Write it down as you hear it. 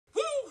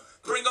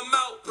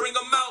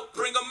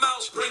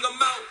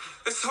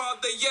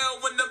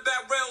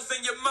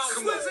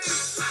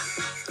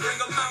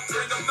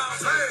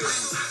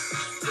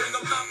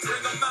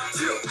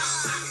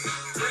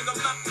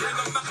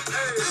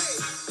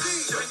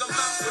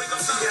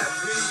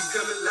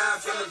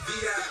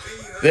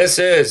This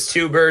is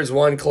Two Birds,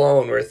 One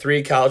Clone, where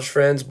three college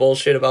friends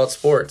bullshit about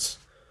sports.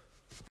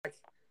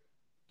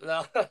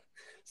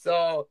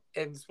 So,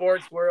 in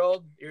sports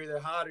world, you're either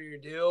hot or you're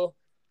due,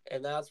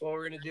 and that's what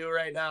we're going to do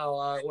right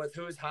now. With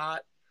Who's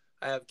Hot,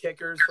 I have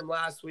kickers from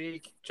last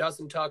week.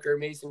 Justin Tucker,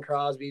 Mason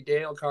Crosby,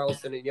 Daniel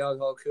Carlson, and Young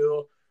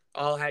Hoku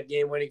all had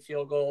game-winning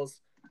field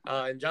goals.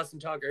 And Justin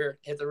Tucker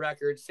hit the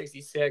record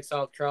 66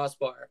 off the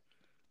crossbar.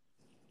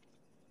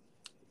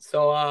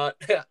 So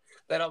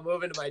then I'll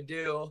move into my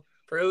due.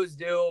 For who's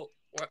due,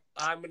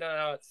 I'm going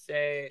to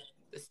say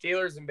the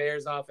Steelers and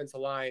Bears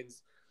offensive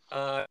lines.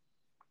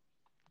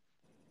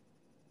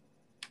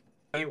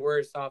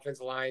 Worst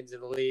offensive lines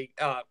in the league.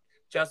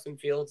 Justin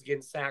Fields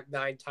getting sacked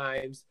 9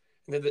 times.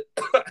 And then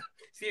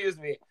excuse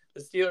me,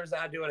 the Steelers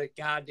not doing a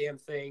goddamn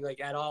thing like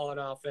at all on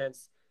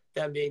offense.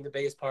 Them being the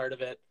biggest part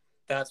of it.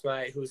 That's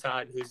my who's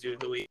hot and who's due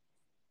the week.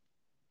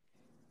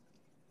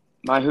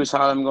 My who's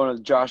hot, I'm going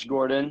with Josh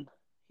Gordon.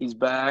 He's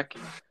back.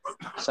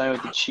 Signed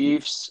with the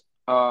Chiefs.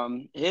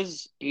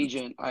 His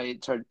agent,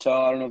 it's hard to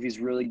tell. I don't know if he's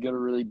really good or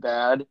really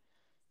bad,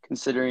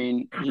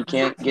 considering he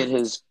can't get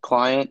his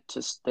client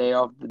to stay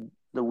off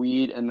the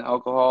weed and the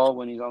alcohol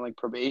when he's on like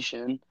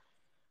probation.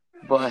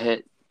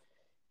 But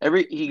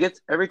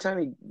every time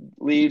he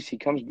leaves, he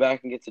comes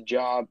back and gets a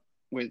job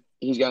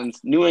he's got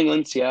New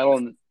England,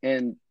 Seattle,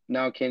 and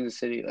now Kansas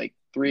City, like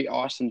 3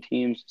 awesome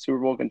teams, Super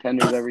Bowl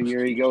contenders every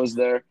year. He goes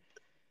there,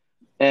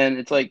 and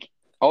it's like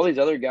all these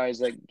other guys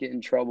that get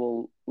in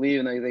trouble leave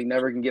and they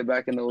never can get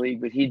back in the league.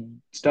 But he's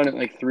done it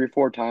like 3 or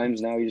 4 times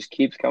now. He just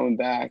keeps coming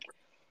back.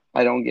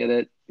 I don't get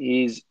it.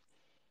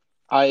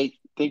 I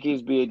think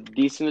he's be a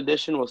decent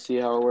addition. We'll see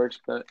how it works,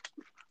 but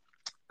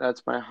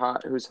that's my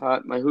who's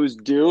hot. My who's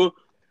due.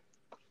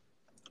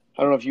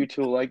 I don't know if you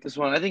two like this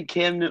one. I think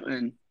Cam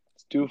Newton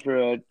is due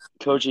for a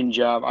coaching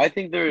job. I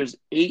think there's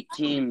 8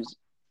 teams,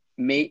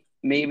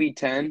 maybe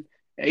 10,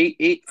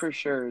 8 for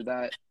sure,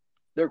 that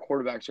their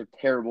quarterbacks are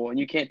terrible. And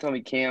you can't tell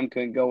me Cam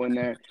couldn't go in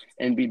there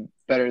and be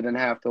better than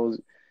half those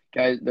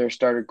guys, their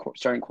starting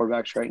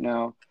quarterbacks right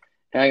now.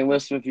 And I can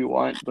list them if you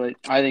want, but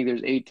I think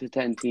there's 8 to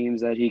 10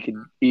 teams that he could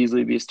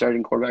easily be a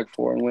starting quarterback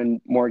for and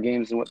win more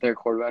games than what their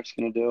quarterback's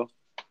going to do.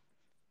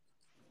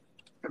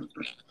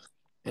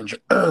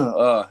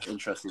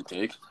 Interesting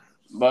take.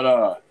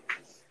 But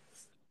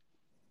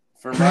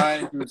for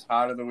my who's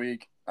hot of the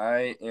week,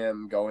 I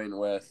am going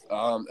with,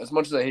 as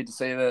much as I hate to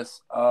say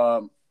this,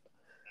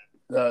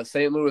 the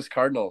St. Louis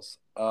Cardinals.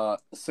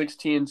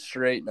 16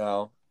 straight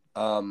now.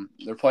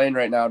 They're playing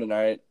right now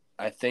tonight.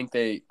 I think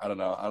I don't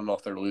know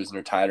if they're losing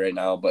or tied right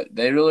now, but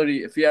they really,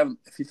 if you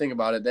think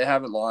about it, they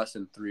haven't lost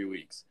in 3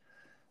 weeks.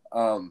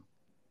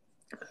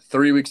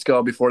 3 weeks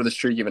ago, before the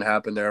streak even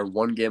happened, they're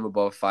 1 game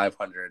above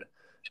 500,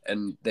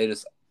 and they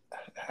just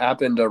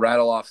happened to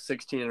rattle off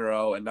 16 in a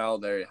row, and now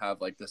they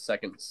have like the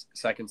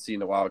second seed in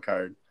the wild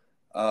card.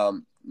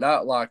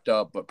 Not locked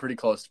up, but pretty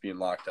close to being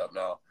locked up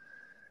now.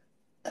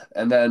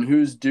 And then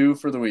who's due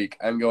for the week?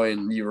 I'm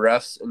going the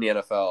refs in the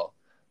NFL.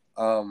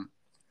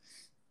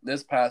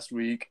 This past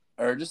week,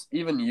 or just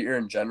even year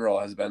in general,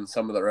 has been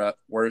some of the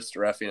worst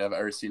reffing I've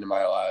ever seen in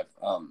my life.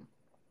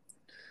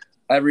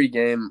 Every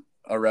game,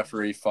 a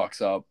referee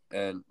fucks up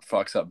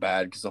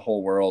bad because the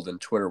whole world and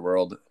Twitter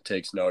world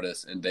takes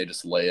notice and they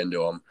just lay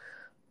into them.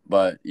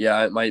 But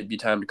yeah, it might be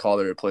time to call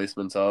the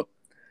replacements up,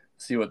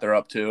 see what they're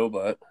up to.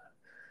 But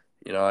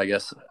I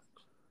guess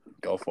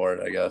go for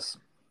it. I guess.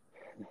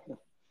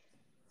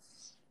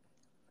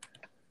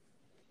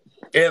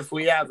 If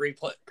we have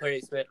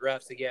replacement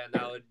refs again,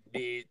 that would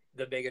be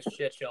the biggest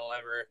shit show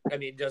ever. I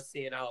mean, just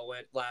seeing how it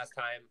went last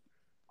time.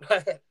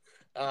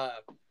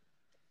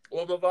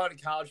 We'll move on to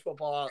college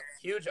football.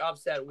 Huge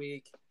upset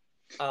week.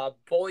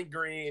 Bowling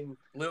Green,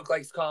 Luke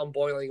likes to call them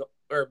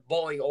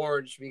Bowling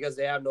Orange because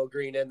they have no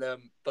green in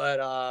them.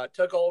 But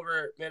took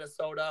over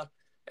Minnesota.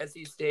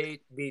 NC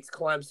State beats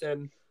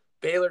Clemson.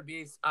 Baylor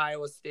beats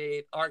Iowa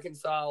State.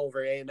 Arkansas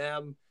over A&M.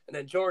 And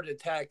then Georgia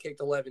Tech kicked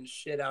 11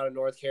 shit out of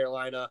North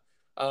Carolina.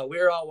 We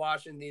were all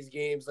watching these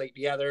games like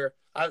together.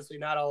 Obviously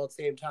not all at the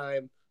same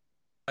time.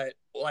 But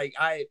like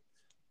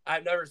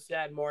I've never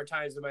said more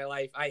times in my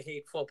life I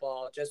hate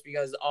football just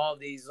because all of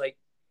these like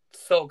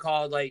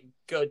so-called like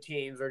good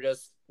teams are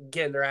just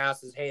getting their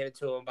asses handed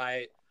to them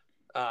by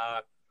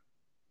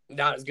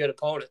not as good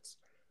opponents.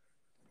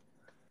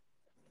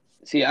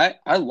 See, I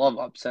love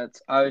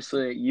upsets.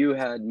 Obviously, you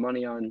had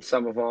money on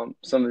some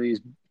of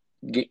these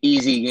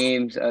easy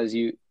games, as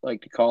you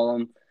like to call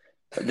them.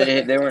 But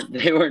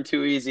they weren't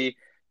too easy.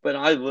 But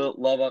I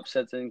love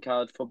upsets in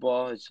college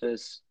football. It's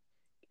just,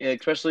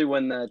 especially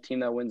when the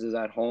team that wins is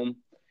at home.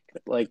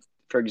 Like,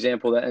 for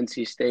example, the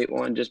NC State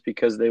one, just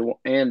because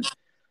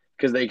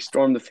because they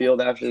stormed the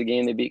field after the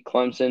game. They beat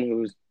Clemson,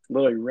 who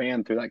literally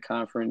ran through that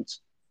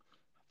conference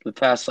the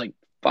past like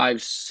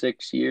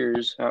 5-6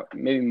 years,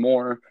 maybe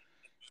more.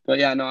 But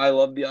yeah, no, I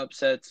love the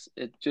upsets.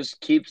 It just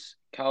keeps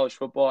college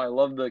football. I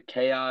love the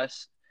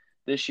chaos.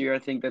 This year, I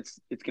think it's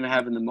going to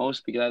happen the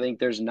most because I think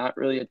there's not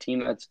really a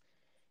team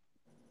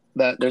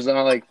that there's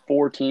not like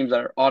 4 teams that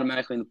are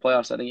automatically in the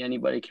playoffs. I think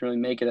anybody can really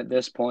make it at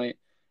this point.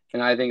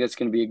 and I think it's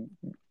going to be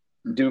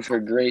due for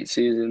a great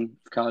season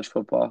of college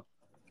football.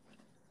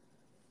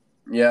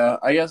 Yeah,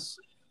 I guess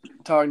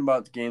talking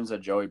about the games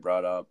that Joey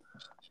brought up,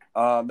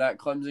 that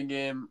Clemson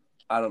game,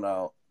 I don't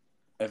know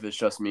if it's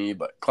just me,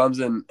 but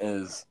Clemson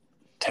is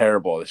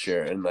terrible this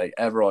year, and like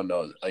everyone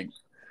knows, like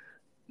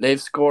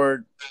they've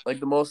scored like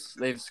the most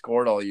they've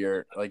scored all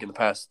year, like in the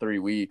past 3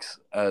 weeks,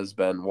 has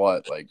been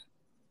what, like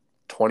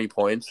 20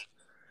 points.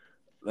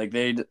 Like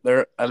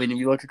they're. I mean, if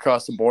you look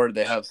across the board,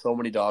 they have so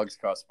many dogs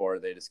across the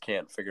board, they just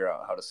can't figure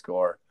out how to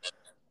score.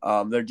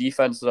 Their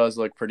defense does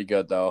look pretty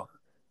good though,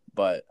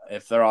 but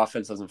if their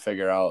offense doesn't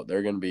figure out,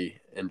 they're going to be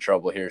in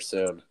trouble here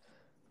soon.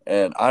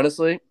 And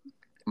honestly, it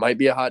might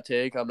be a hot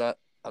take. I'm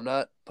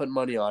not putting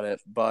money on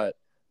it, but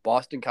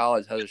Boston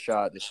College has a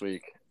shot this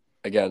week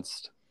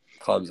against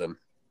Clemson.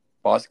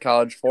 Boston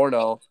College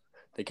 4-0.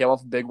 They came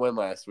off a big win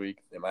last week.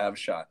 They might have a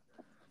shot.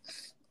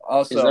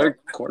 Also, is their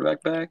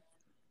quarterback back?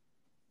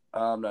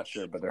 I'm not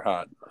sure, but they're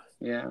hot.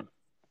 Yeah.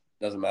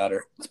 Doesn't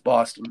matter. It's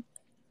Boston.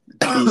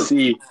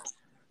 BC.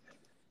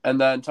 And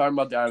then talking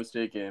about the Iowa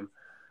State game,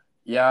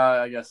 yeah,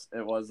 I guess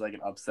it was like an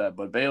upset,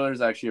 but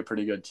Baylor's actually a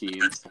pretty good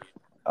team.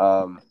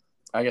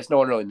 I guess no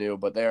one really knew,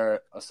 but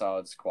they're a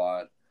solid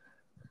squad.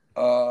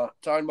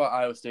 Talking about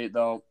Iowa State,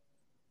 though,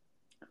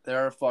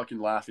 they're a fucking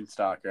laughing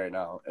stock right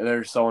now.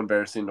 They're so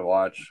embarrassing to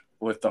watch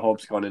with the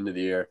hopes going into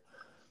the year.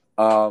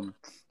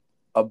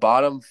 A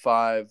bottom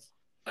 5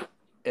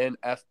 in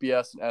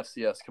FBS and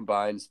FCS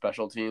combined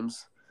special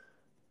teams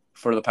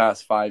for the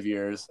past 5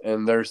 years,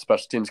 and their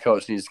special teams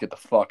coach needs to get the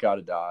fuck out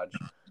of Dodge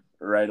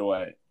right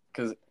away.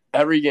 Because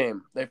every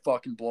game, they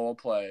fucking blow a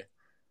play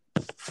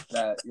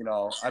that,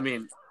 I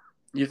mean,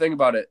 you think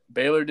about it,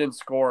 Baylor didn't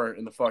score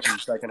in the fucking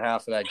second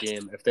half of that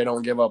game if they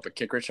don't give up a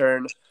kick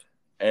return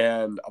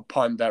and a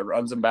punt that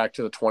runs them back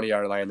to the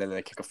 20-yard line, and then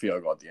they kick a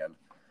field goal at the end.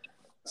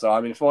 So,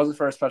 I mean, if it wasn't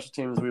for our special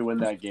teams, we win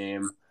that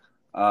game.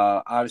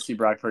 Obviously,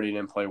 Brock Purdy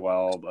didn't play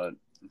well, but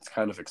it's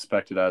kind of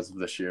expected as of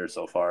this year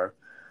so far.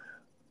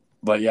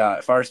 But, yeah,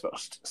 if our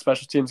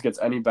special teams gets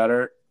any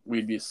better,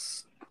 we'd be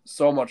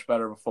so much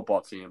better of a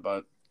football team.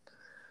 But,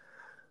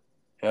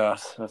 yeah,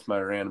 that's my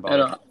rant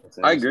about it.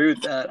 I agree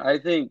with that. I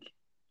think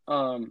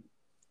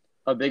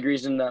a big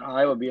reason that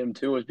Iowa beat them,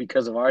 too, was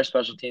because of our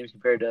special teams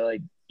compared to,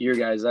 like, your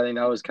guys. I think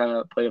that was kind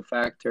of played a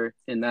factor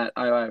in that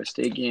Iowa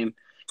State game.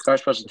 Our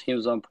special teams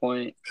was on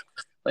point,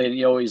 like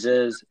he always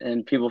is,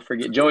 and people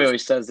forget. Joey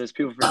always says this.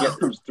 People forget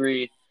there's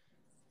 3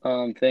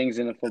 things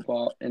in a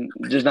football, and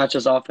just not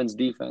just offense,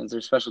 defense.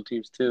 There's special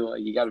teams too.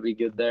 Like you got to be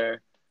good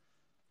there.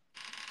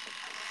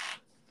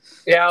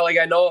 Yeah, like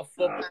I know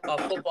a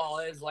football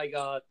is like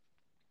a,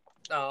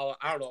 I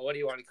don't know, what do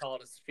you want to call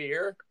it, a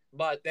sphere?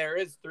 But there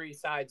is 3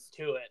 sides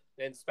to it,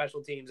 and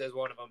special teams is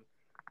one of them.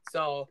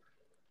 So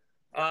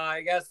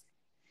I guess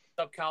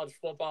up college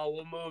football,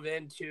 we'll move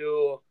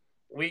into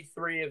week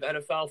 3 of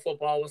NFL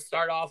football. We'll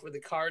start off with the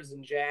Cards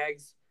and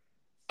Jags.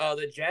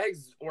 The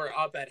Jags were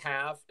up at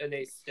half, and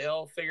they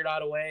still figured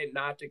out a way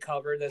not to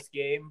cover this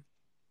game.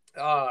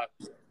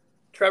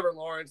 Trevor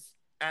Lawrence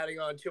adding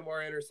on 2 more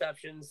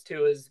interceptions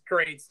to his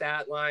great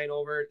stat line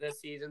over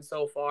this season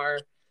so far.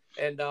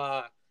 And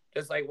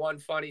just like one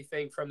funny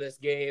thing from this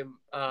game,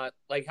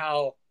 like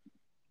how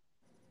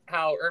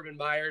Urban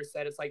Meyer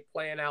said it's like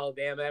playing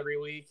Alabama every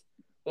week.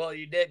 Well,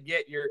 you did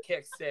get your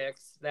kick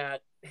 6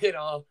 that,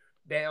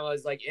 Bama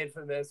is like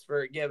infamous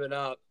for giving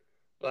up.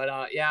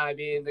 But yeah, I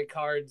mean the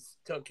Cards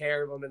took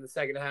care of them in the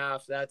second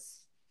half.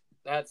 That's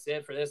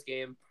it for this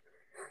game.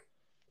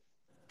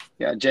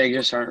 Yeah, Jags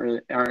just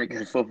aren't a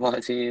good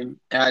football team,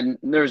 and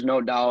there's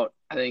no doubt.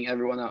 I think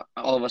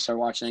all of us are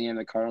watching the game.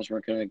 The Cardinals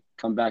weren't going to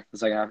come back the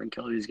second half and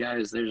kill these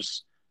guys. They're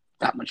just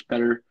that much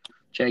better.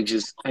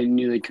 Jags I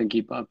knew they couldn't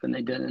keep up, and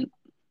they didn't.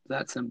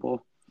 That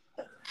simple.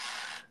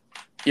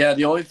 Yeah,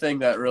 the only thing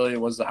that really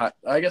was the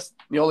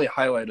only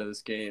highlight of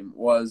this game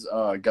was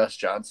Gus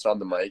Johnson on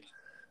the mic.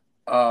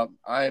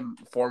 I'm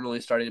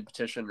formally starting a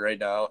petition right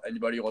now.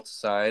 Anybody who wants to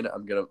sign,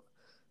 I'm gonna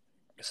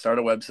start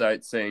a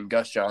website saying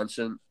Gus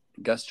Johnson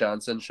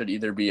should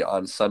either be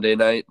on Sunday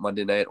night,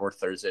 Monday night, or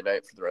Thursday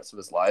night for the rest of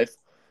his life,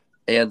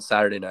 and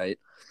Saturday night.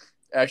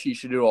 Actually, you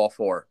should do all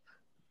 4.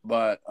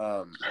 But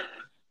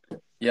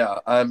yeah,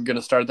 I'm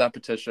gonna start that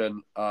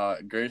petition.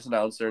 Greatest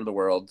announcer in the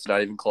world. It's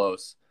not even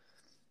close.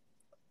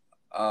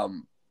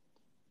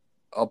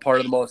 A part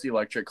of the most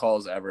electric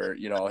calls ever.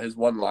 His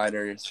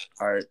one-liners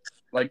are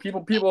like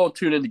people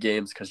tune into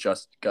games because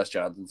just Gus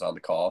Johnson's on the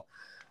call.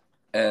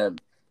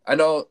 And I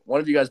know one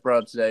of you guys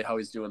brought up today how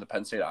he's doing the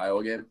Penn State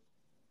Iowa game.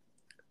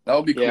 That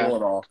would be cool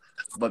and all,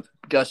 but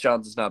Gus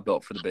Johnson's not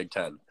built for the Big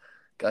Ten.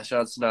 Gus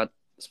Johnson's not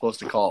supposed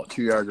to call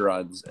 2-yard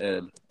runs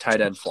and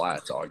tight end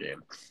flats all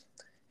game.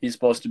 He's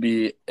supposed to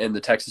be in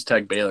the Texas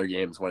Tech Baylor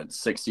games when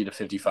it's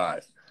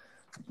 60-55.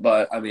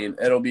 But, I mean,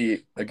 it'll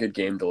be a good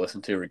game to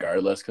listen to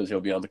regardless because he'll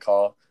be on the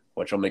call,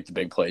 which will make the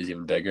big plays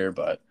even bigger.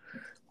 But,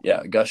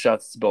 yeah, Gus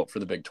Johnson's built for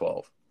the Big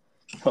 12.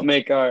 We'll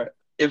make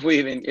if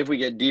we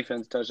get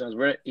defense touchdowns,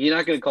 he's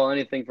not going to call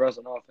anything for us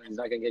on offense. He's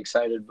not going to get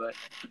excited. But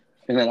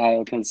in that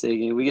Iowa Penn State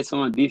game, we get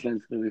someone on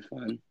defense, it'll be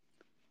fun.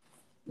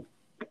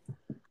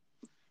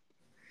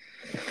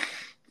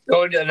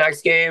 Going to the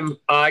next game.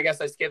 I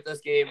guess I skipped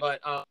this game,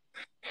 but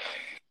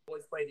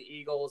Cowboys played the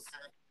Eagles.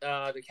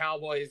 The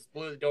Cowboys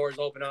blew the doors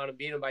open on them,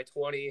 beat them by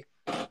 20.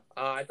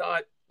 I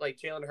thought like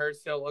Jalen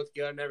Hurts still looked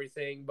good and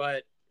everything,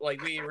 but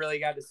like we really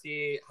got to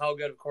see how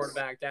good of a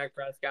quarterback Dak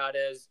Prescott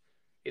is.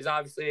 He's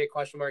obviously a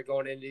question mark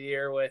going into the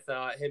year with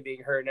him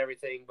being hurt and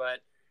everything, but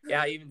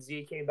yeah, even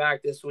Zeke came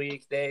back this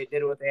week. They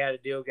did what they had to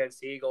do against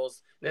the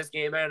Eagles. This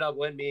game ended up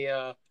winning me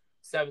a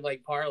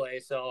 7-leg parlay,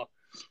 so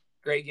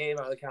great game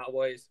out of the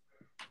Cowboys.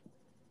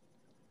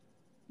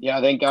 Yeah,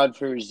 thank God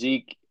for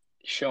Zeke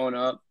showing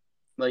up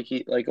like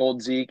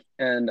old Zeke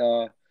and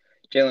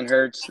Jalen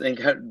Hurts. Thank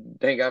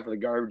God for the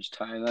garbage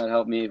time. That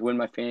helped me win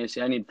my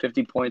fantasy. I need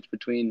 50 points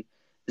between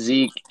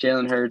Zeke,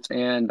 Jalen Hurts,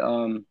 and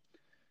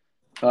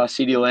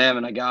CeeDee Lamb,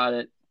 and I got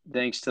it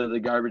thanks to the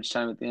garbage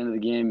time at the end of the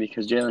game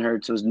because Jalen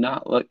Hurts was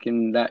not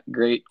looking that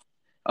great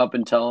up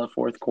until the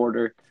fourth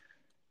quarter.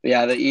 But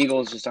yeah, the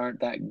Eagles just aren't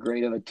that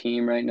great of a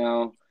team right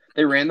now.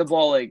 They ran the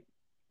ball like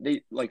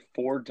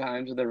 4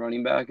 times with their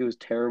running back. It was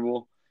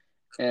terrible.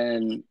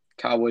 And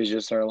Cowboys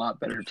just are a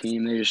lot better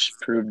team. They just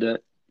proved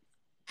it.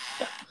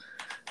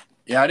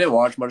 Yeah, I didn't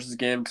watch much of this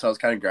game because I was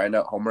kind of grinding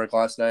out homework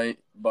last night.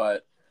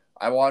 But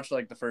I watched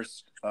like the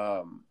first,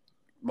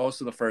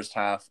 most of the first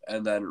half,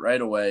 and then right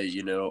away,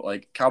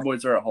 like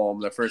Cowboys are at home,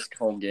 their first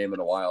home game in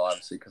a while,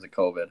 obviously because of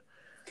COVID.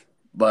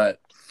 But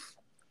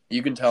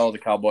you can tell the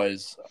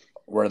Cowboys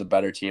were the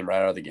better team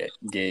right out of the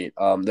gate.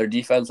 Their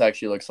defense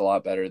actually looks a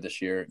lot better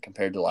this year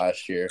compared to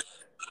last year,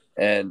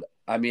 and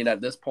I mean,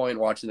 at this point,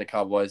 watching the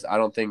Cowboys, I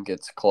don't think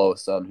it's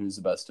close on who's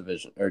the best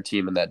division or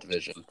team in that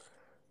division.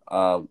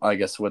 I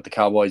guess with the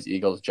Cowboys,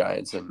 Eagles,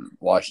 Giants, and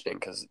Washington,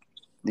 because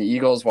the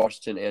Eagles,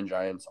 Washington, and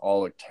Giants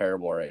all look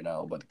terrible right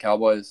now. But the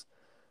Cowboys,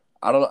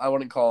 I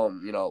wouldn't call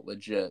them,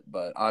 legit,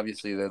 but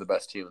obviously they're the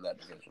best team in that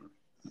division.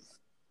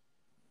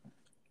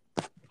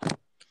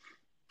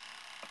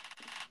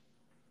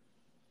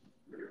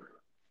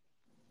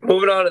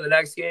 Moving on to the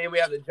next game, we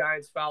have the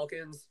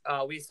Giants-Falcons.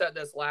 We said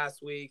this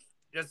last week.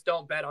 Just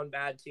don't bet on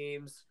bad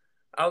teams.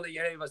 I don't think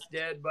any of us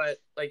did, but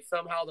like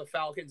somehow the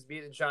Falcons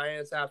beat the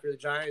Giants after the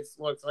Giants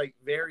looked like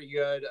very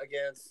good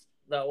against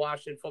the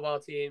Washington football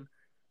team.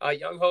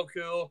 Young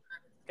Hoku,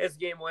 his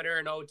game winner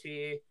in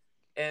OT,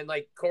 and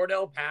like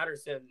Cordell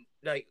Patterson,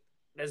 like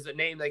is the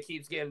name that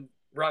keeps getting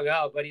rung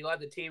up, but he led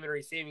the team in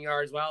receiving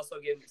yards while also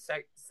getting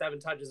 7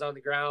 touches on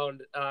the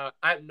ground. I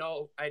have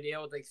no idea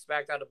what to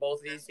expect out of both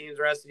of these teams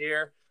the rest of the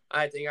year.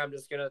 I think I'm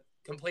just gonna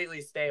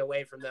completely stay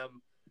away from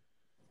them.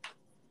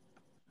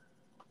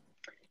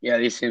 Yeah,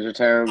 these teams are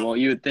terrible.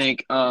 You would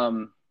think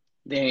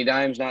Danny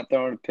Dimes not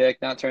throwing a pick,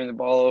 not turning the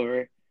ball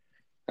over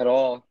at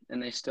all,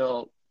 and they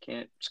still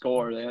can't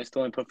score. They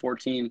still only put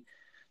 14.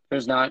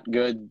 It's not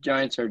good.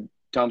 Giants are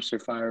dumpster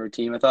fire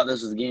team. I thought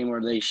this was a game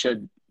where they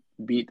should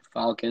beat the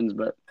Falcons,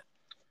 but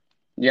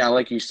yeah,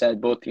 like you said,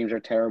 both teams are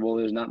terrible.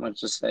 There's not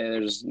much to say. They're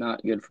just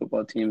not good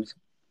football teams.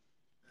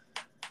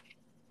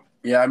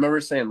 Yeah, I remember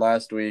saying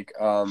last week,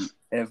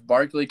 if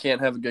Barkley can't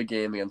have a good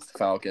game against the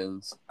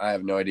Falcons, I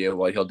have no idea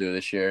what he'll do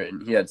this year.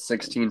 And he had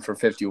 16 for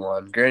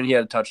 51. Granted, he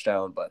had a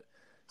touchdown, but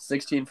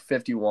 16 for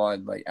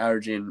 51, like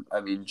averaging,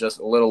 just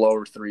a little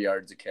over 3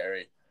 yards a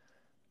carry.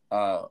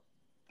 I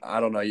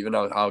don't even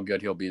know how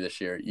good he'll be this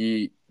year.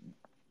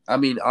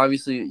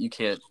 Obviously, you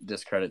can't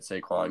discredit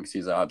Saquon because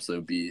he's an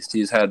absolute beast.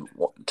 He's had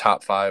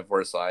top 5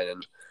 worst line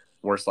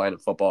in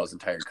football his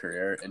entire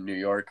career in New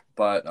York.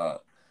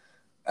 But,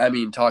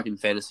 talking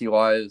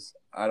fantasy-wise,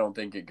 I don't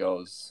think it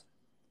goes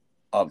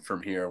up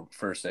from here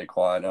for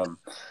Saquon.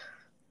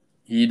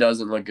 He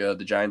doesn't look good.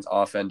 The Giants'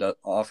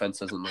 offense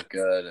doesn't look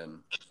good, and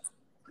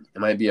it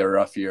might be a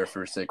rough year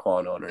for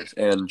Saquon owners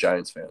and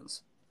Giants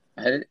fans.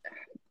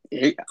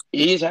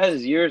 He's had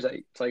his years.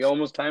 It's like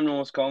almost time to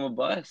almost call him a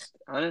bust,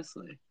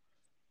 honestly.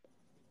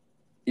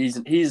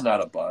 He's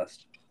not a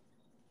bust.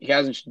 He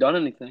hasn't done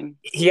anything.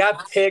 He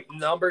got picked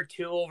number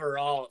 2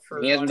 overall.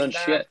 He hasn't done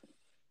shit.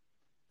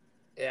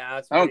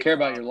 Yeah, I don't care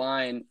about your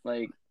line.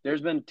 Like,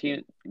 there's been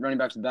running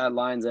backs with bad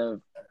lines that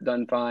have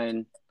done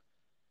fine.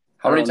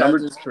 How many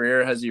times in his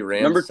career has he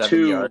ran number 7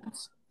 2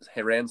 yards?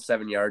 He ran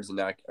 7 yards and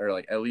not, or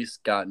like at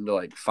least gotten to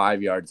like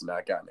 5 yards and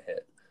not gotten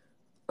hit.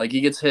 Like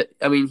he gets hit.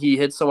 He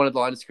hits someone at the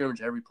line of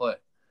scrimmage every play.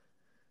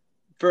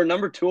 For a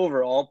number 2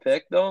 overall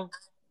pick, though.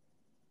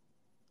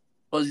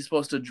 Was he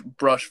supposed to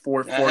brush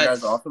four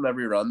guys off him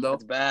every run, though?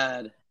 That's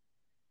bad.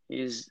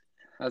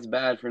 That's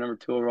bad for number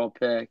 2 overall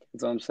pick.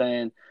 That's what I'm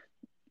saying.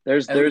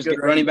 There's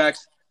running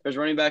backs. There's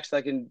running backs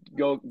that can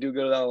do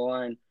good out of the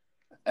line.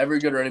 Every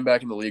good running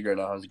back in the league right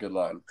now has a good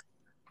line.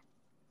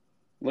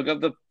 Look up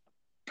the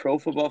Pro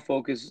Football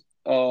Focus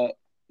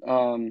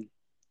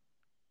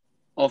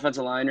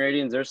offensive line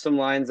ratings. There's some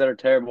lines that are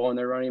terrible, and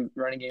their running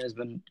game has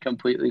been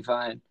completely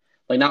fine.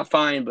 Like, not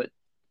fine, but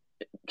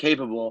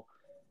capable.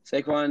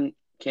 Saquon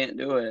can't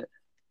do it.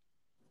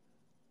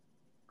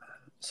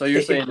 So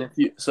you're saying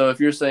if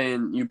you're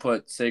saying you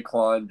put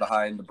Saquon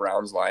behind the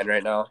Browns line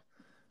right now,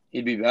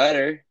 he'd be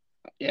better.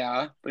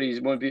 Yeah, but he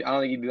wouldn't be. I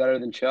don't think he'd be better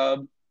than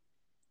Chubb.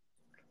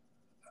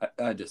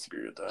 I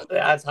disagree with that.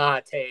 That's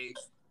hot take.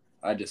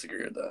 I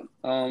disagree with that.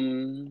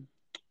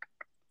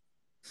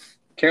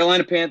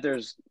 Carolina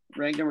Panthers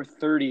ranked number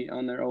 30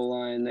 on their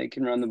O-line. They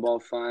can run the ball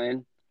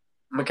fine.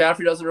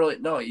 McCaffrey doesn't really –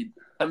 no,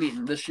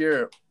 this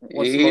year,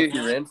 what's the most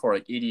he ran for,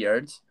 like 80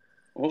 yards?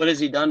 What has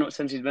he done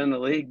since he's been in the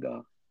league,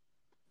 though?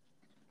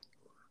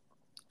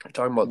 You're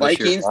talking about Vikings.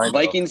 This year's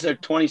Vikings are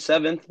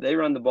 27th. They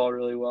run the ball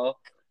really well.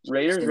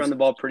 Raiders run the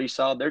ball pretty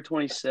solid. They're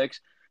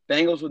 26.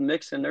 Bengals with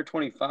Mixon, they're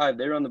 25.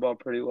 They run the ball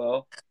pretty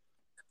well.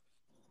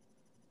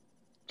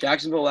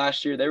 Jacksonville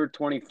last year, they were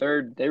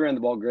 23rd. They ran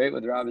the ball great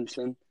with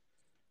Robinson.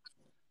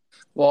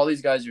 Well, all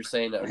these guys you're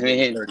saying that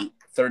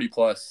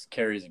 30-plus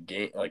carries a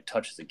game, like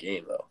touches a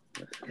game, though.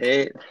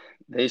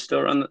 They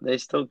still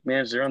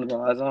manage to run the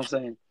ball. That's all I'm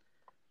saying.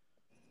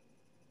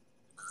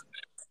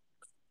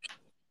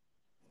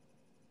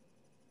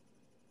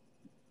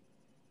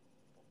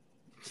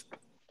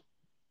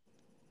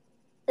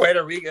 Wait,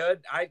 are we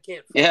good? I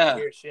can't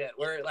hear shit.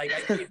 We're like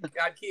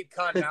I keep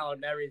cutting out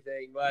and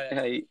everything, but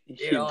you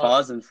keep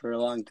pausing for a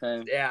long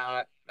time.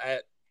 Yeah,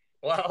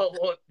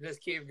 we'll just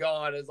keep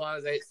going as long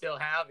as I still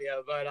have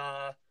you.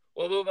 But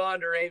we'll move on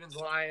to Ravens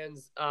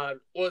Lions.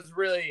 Was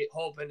really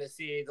hoping to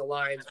see the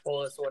Lions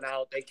pull this one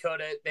out. They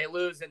couldn't. They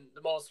lose in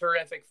the most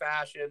horrific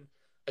fashion.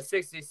 A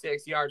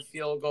 66-yard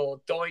field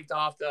goal doinked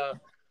off the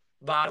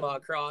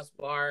bottom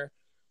crossbar.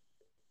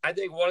 I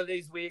think one of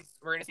these weeks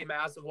we're going to see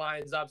massive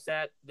Lions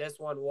upset. This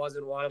one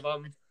wasn't one of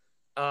them.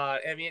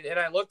 And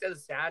I looked at the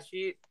stat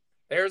sheet.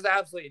 There's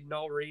absolutely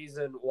no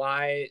reason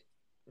why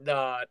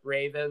the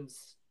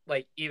Ravens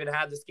even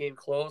had this game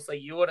close.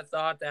 Like, you would have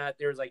thought that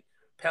there's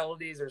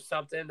penalties or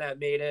something that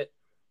made it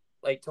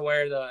to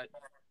where the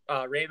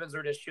Ravens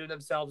were just shooting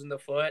themselves in the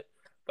foot.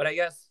 But I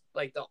guess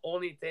the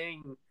only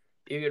thing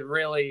you could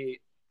really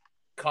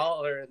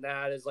call her in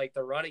that is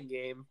the running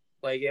game.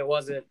 It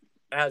wasn't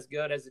as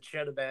good as it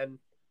should have been.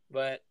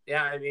 But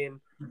yeah,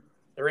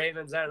 the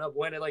Ravens ended up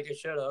winning like it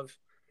should have.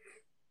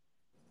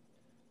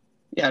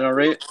 Yeah,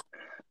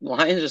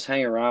 Lions just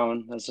hang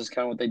around. That's just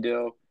kind of what they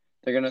do.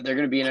 They're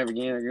gonna be in every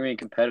game. They're gonna be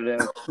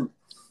competitive.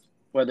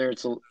 Whether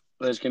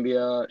there's gonna be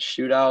a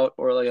shootout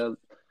or a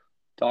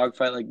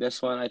dogfight like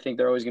this one, I think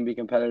they're always gonna be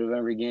competitive in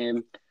every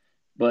game.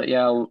 But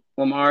yeah,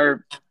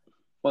 Lamar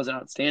wasn't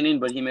outstanding,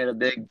 but he made a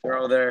big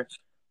throw there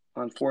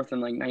on 4th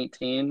and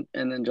 19,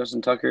 and then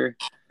Justin Tucker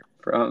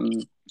from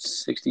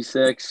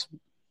 66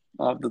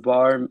 off the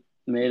bar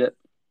made it.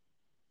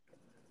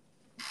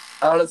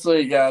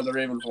 Honestly, yeah, the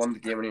Ravens won the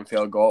game-winning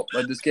field goal,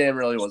 but this game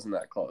really wasn't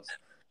that close.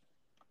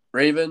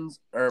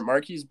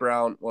 Marquise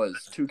Brown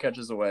was 2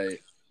 catches away,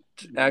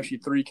 actually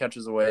 3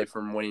 catches away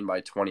from winning by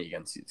 20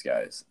 against these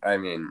guys.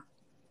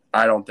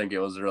 I don't think it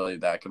was really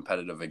that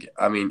competitive.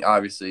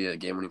 Obviously, a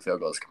game-winning field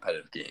goal is a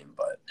competitive game,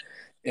 but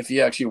if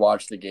you actually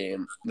watch the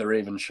game, the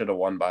Ravens should have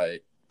won by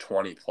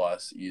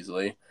 20-plus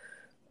easily.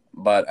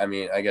 But,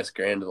 I guess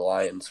grand to the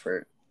Lions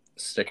for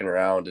sticking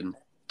around and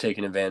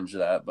taking advantage of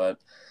that. But,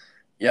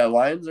 yeah,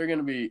 Lions are going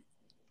to be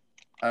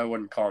 – I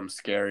wouldn't call them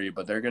scary,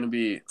 but they're going to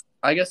be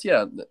 – I guess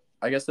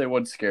they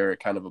would scare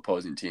kind of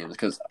opposing teams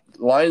because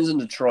Lions and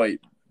Detroit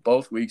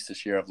both weeks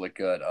this year have looked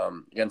good.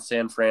 Against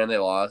San Fran, they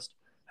lost,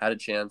 had a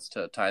chance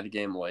to tie the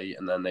game late,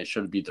 and then they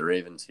should have beat the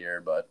Ravens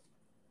here. But,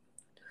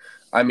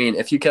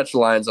 if you catch the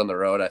Lions on the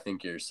road, I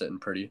think you're sitting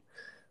pretty.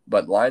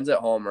 But Lions at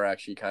home are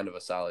actually kind of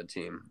a solid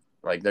team.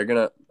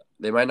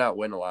 They might not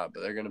win a lot,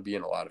 but they're going to be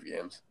in a lot of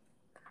games.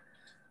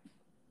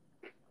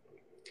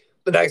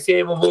 The next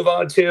game we'll move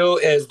on to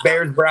is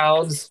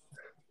Bears-Browns.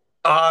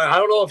 I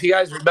don't know if you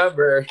guys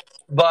remember,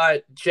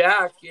 but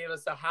Jack gave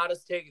us the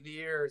hottest take of the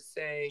year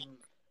saying,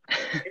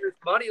 here's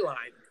money line.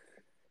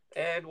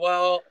 And,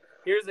 well,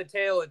 here's the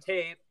tail of the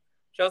tape.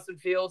 Justin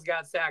Fields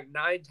got sacked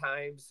 9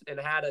 times and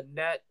had a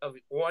net of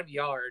 1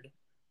 yard.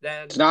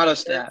 Then it's not a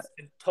stat.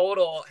 In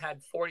total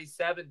had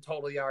 47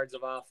 total yards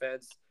of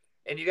offense.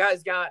 And you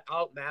guys got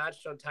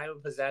outmatched on time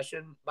of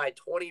possession by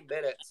 20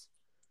 minutes.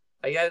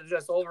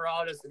 Just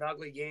overall, just an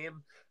ugly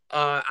game.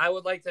 I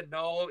would like to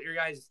know your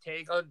guys'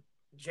 take on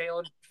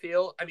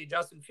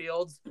Justin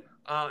Fields.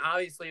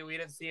 Obviously, we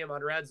didn't see him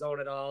on red zone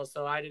at all,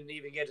 so I didn't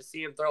even get to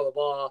see him throw the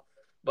ball.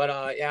 But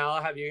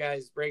I'll have you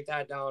guys break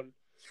that down.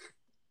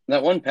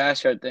 That one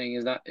pass yard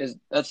thing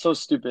that's so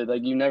stupid.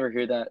 You never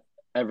hear that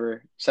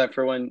ever, except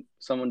for when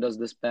someone does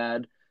this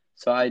bad.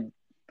 So I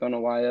don't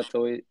know why that's the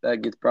way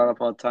that gets brought up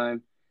all the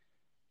time.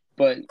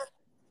 But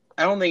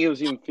I don't think it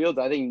was even Fields.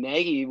 I think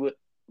Nagy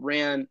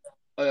ran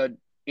a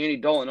Andy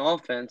Dalton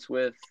offense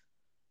with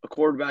a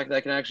quarterback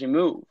that can actually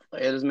move.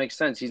 It doesn't make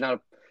sense. He's not a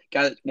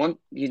guy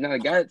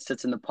that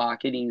sits in the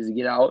pocket. He needs to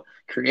get out,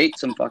 create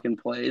some fucking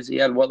plays. He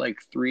had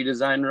 3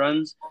 design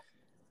runs.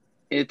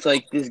 It's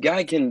this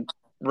guy can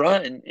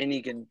run and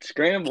he can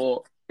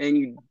scramble, and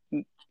you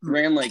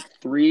ran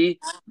 3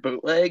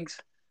 bootlegs.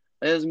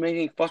 That doesn't make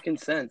any fucking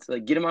sense.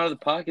 Get him out of the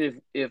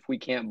pocket if we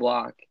can't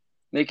block.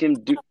 Make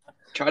him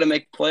try to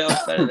make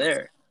playoffs out of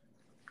there.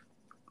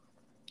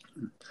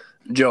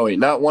 Joey,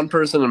 not one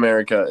person in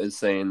America is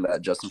saying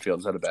that Justin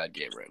Fields had a bad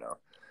game right now.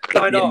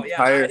 I know,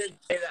 I didn't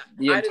say that.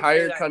 The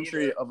entire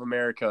country of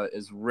America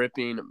is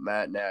ripping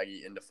Matt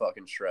Nagy into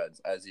fucking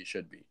shreds, as he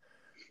should be.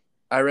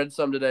 I read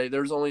some today.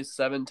 There's only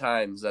 7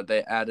 times that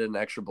they added an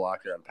extra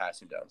blocker on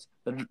passing downs.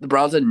 The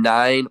Browns had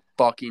 9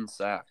 fucking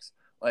sacks.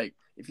 Like,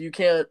 if you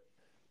can't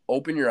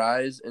open your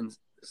eyes and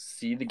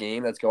see the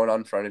game that's going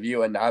on in front of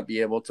you and not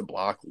be able to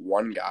block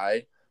one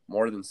guy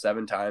more than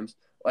 7 times,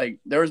 like,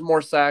 there was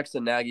more sacks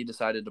than Nagy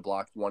decided to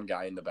block one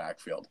guy in the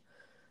backfield.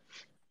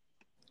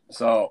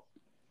 So,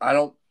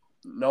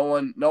 no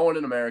one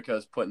in America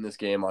is putting this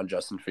game on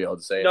Justin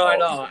Fields saying, no, I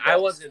know. I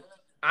wasn't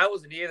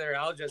either.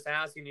 I was just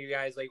asking you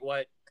guys, like,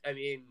 what, I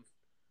mean,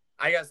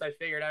 I guess I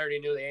figured I already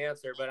knew the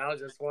answer, but I was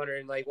just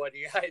wondering, like, what do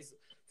you guys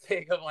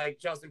think of, like,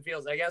 Justin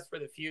Fields, I guess, for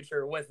the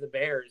future with the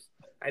Bears?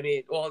 I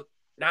mean, well,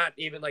 not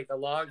even, like, the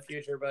long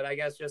future, but I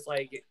guess just,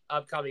 like,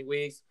 upcoming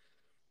weeks.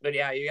 But,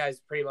 yeah, you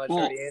guys pretty much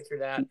already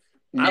answered that.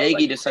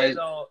 Nagy decided.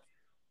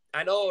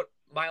 I know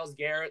Myles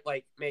Garrett,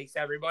 like, makes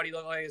everybody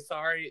look like a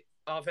sorry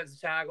offensive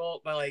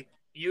tackle, but, like,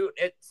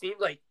 it seemed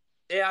like,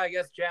 yeah, I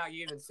guess, Jack,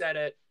 you even said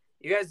it.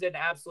 You guys did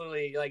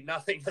absolutely, like,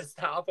 nothing to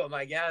stop him,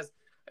 I guess.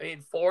 I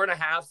mean,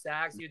 4.5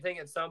 sacks. You'd think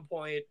at some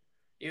point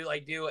you,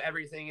 like, do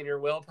everything in your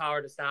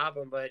willpower to stop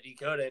him, but you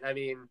couldn't. I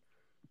mean,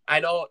 I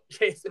know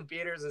Jason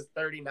Peters is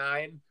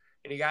 39,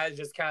 and you guys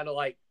just kind of,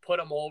 like, put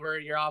him over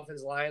your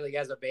offensive line, like,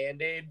 as a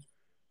Band-Aid.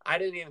 I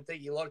didn't even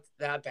think he looked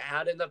that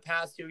bad in the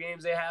past 2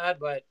 games they had,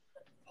 but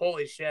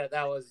holy shit,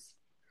 that was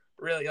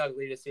really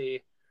ugly to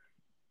see.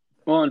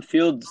 Well, in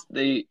Fields,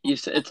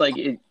 it's like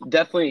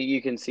definitely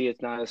you can see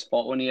it's not his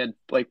fault when he had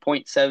like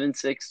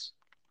 0.76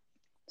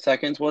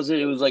 seconds, was it?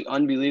 It was like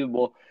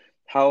unbelievable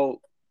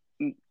how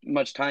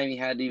much time he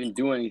had to even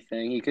do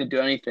anything. He could do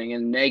anything,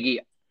 and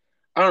Nagy,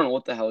 I don't know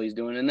what the hell he's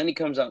doing. And then he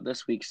comes out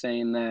this week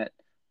saying that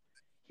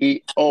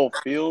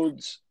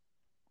Fields,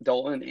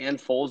 Dalton, and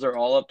Foles are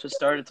all up to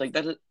start. It's like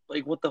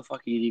what the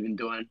fuck are you even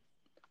doing?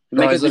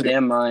 Make up your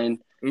damn mind.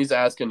 He's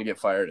asking to get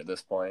fired at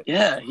this point.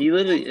 Yeah, he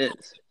literally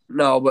is.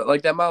 No, but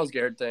like that Myles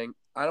Garrett thing,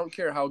 I don't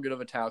care how good of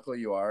a tackler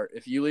you are.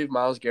 If you leave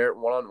Myles Garrett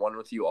one-on-one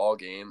with you all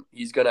game,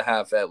 he's going to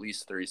have at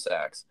least 3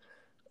 sacks.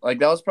 Like,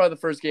 that was probably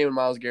the first game in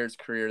Myles Garrett's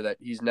career that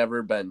he's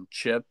never been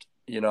chipped,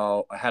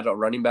 had a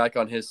running back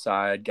on his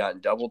side, gotten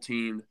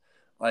double-teamed.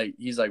 Like,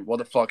 he's like, what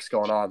the fuck's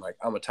going on? Like,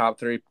 I'm a top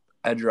 3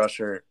 edge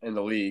rusher in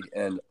the league,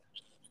 and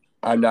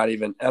I'm not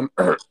even and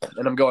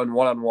I'm going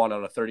one-on-one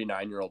on a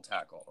 39-year-old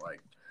tackle.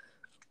 Like,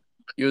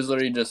 he was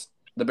literally just –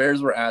 the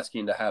Bears were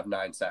asking to have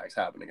 9 sacks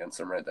happen against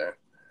him right there.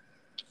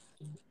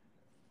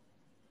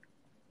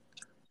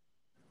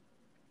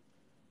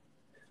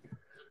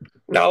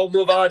 Now we'll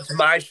move on to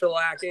my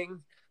shellacking.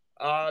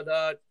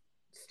 The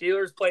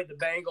Steelers played the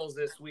Bengals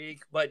this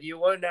week, but you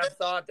wouldn't have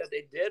thought that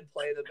they did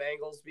play the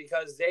Bengals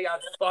because they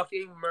got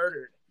fucking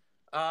murdered.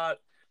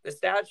 The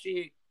stat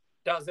sheet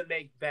doesn't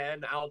make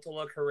Ben out to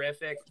look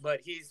horrific,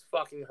 but he's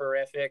fucking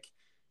horrific.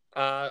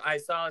 I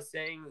saw a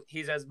saying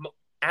he's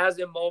as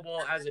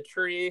immobile as a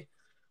tree,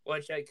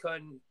 which I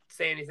couldn't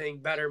say anything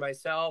better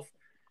myself.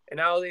 And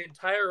now the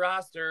entire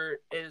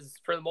roster is,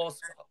 for the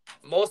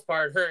most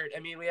part, hurt. I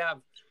mean, we have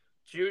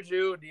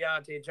Juju,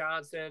 Deontay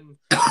Johnson,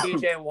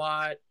 TJ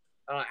Watt,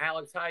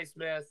 Alex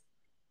Highsmith,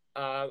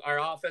 our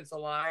offensive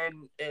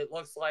line. It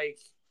looks like,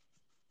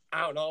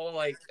 I don't know,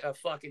 like a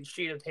fucking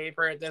sheet of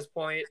paper at this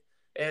point.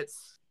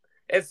 It's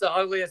the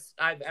ugliest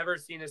I've ever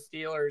seen the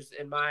Steelers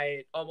in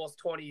my almost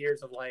 20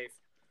 years of life.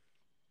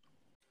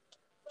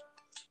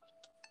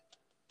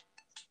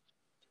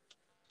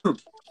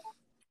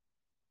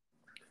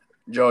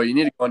 Joe, you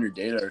need to go on your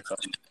data or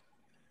something.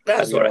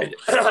 That's what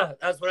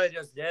I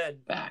just did.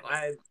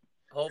 I'm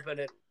hoping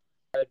it,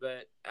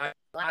 but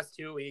last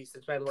 2 weeks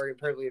it's been working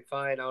perfectly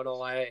fine. I don't know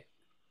why.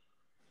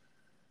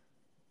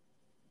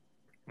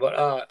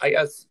 But I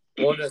guess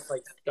we'll just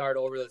like start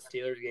over the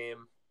Steelers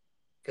game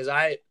because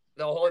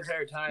the whole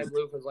entire time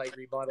Luke was like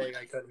rebuttaling.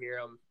 I couldn't hear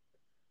him.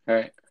 All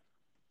right.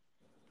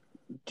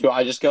 Do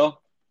I just go?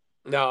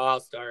 No, I'll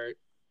start.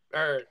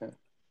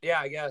 Yeah,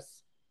 I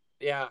guess.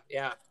 Yeah.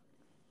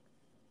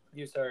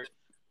 You start.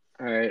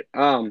 All right.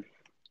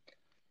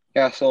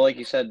 Yeah. So like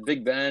you said,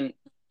 Big Ben,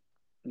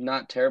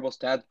 not terrible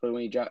stats, but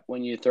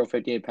when you throw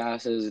 58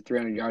 passes,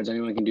 300 yards,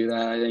 anyone can do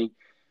that, I think.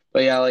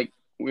 But yeah, like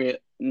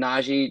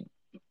Najee,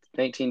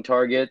 19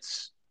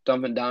 targets,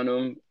 dumping down to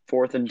him,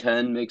 4th and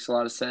 10 makes a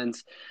lot of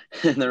sense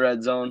in the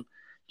red zone.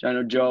 I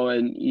know Joe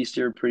and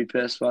Easter are pretty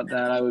pissed about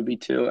that. I would be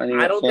too. I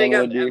don't think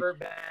I've ever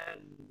been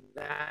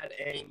that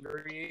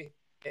angry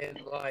in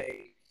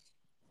like.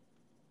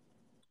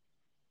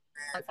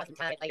 Fucking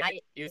time. Like, I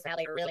used to have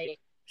like a really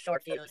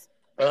short fuse,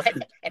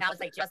 and I was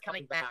like just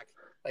coming back.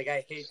 Like,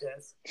 I hate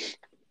this.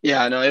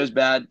 Yeah, no, it was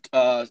bad.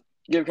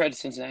 Give credit to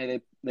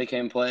Cincinnati. They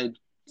came and played.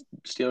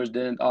 Steelers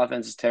didn't. The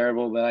offense is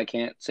terrible, but I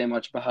can't say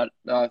much about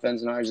the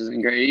offense, and ours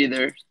isn't great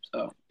either.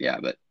 So yeah,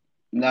 but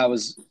that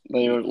was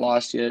they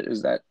lost yet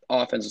is that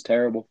offense is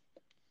terrible.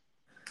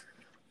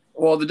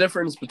 Well, the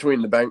difference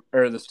between the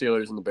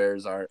Steelers and the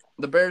Bears are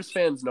the Bears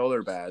fans know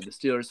they're bad. The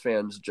Steelers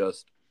fans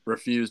just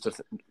refuse to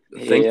think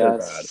they're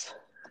bad.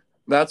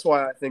 That's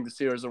why I think the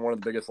Steelers are one of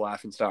the biggest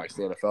laughing stocks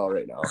in the NFL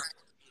right now.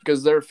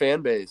 Because their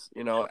fan base,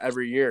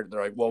 every year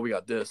they're like, well, we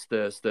got this.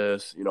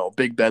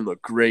 Big Ben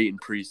looked great in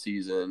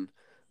preseason.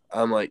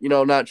 I'm like,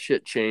 not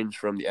shit changed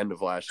from the end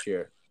of last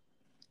year.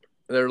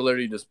 They're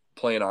literally just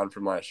playing on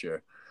from last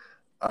year.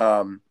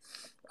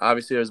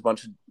 Obviously, there's a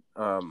bunch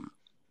of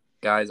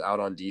guys out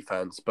on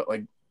defense, but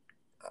like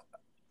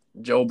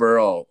Joe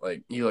Burrow,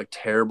 like he looked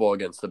terrible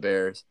against the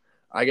Bears.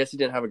 I guess he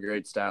didn't have a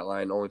great stat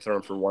line, only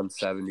throwing for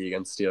 170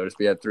 against Steelers, but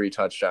he had 3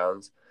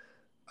 touchdowns.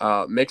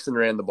 Mixon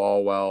ran the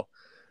ball well,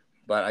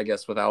 but I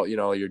guess without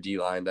your D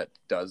line that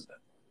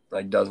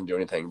doesn't do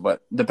anything.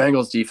 But the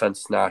Bengals defense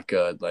is not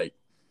good. Like,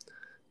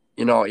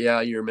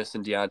 you're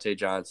missing Deontay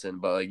Johnson,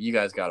 but like you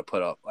guys got to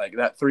put up like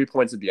that 3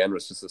 points at the end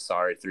was just a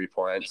sorry 3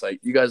 points. Like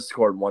you guys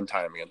scored 1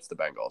 time against the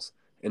Bengals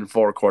in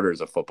 4 quarters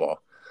of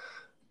football.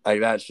 Like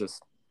that's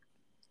just.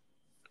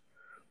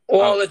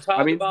 Well,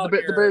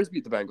 the Bears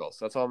beat the Bengals.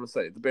 That's all I'm gonna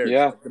say. The Bears.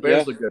 Yeah, The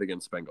Bears look good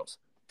against Bengals.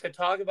 To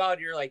talk about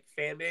your like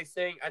fan base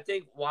thing, I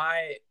think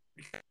why.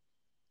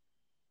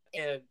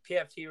 And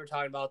PFT were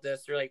talking about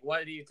this. They're like,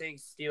 "What do you think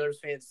Steelers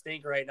fans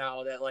think right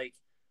now that like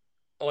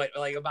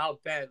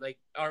about Ben? Like,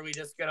 are we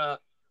just gonna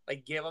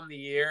like give him the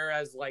year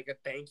as like a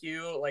thank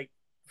you, like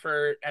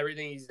for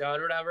everything he's done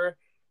or whatever?"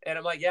 And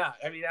I'm like, yeah.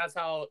 I mean, that's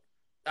how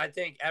I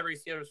think every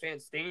Steelers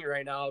fan's thinking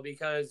right now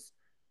because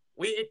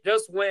we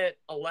just went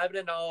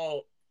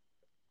 11-0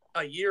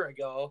 a year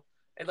ago,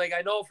 and like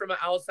I know from an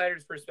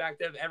outsider's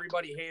perspective,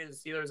 everybody hated the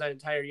Steelers that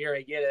entire year.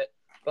 I get it,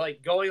 but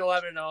like going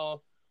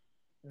 11-0,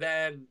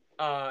 then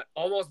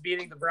almost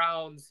beating the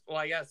Browns. Well,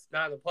 I guess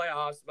not in the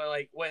playoffs, but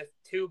like with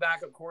 2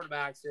 backup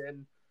quarterbacks,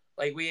 and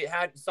like we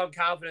had some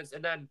confidence.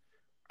 And then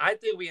I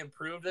think we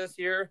improved this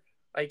year.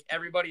 Like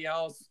everybody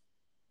else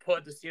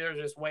put the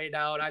Steelers just way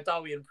down. I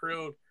thought we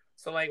improved.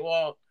 So like,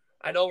 well,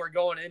 I know we're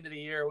going into the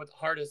year with the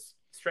hardest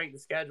strength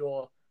of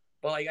schedule,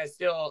 but like I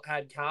still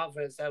had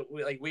confidence that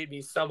we'd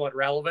be somewhat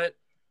relevant.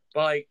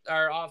 But like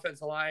our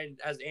offensive line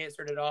has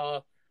answered it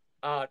all.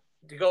 To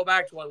go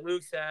back to what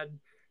Luke said,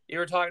 you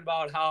were talking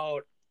about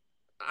how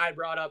I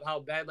brought up how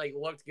Ben like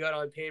looked good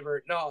on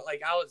paper. No,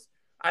 like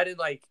I didn't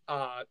like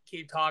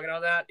keep talking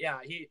on that. Yeah,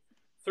 he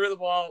threw the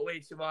ball way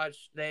too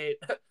much. They're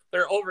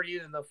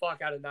overusing the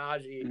fuck out of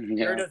Najee.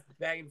 Yeah. They're just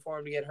begging for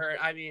him to get hurt.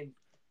 I mean,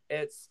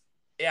 it's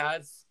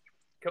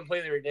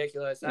completely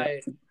ridiculous. Yeah.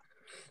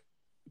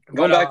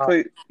 Going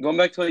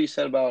back to what you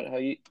said about how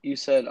you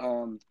said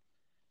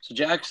so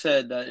Jack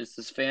said that it's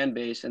this fan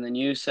base, and then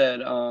you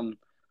said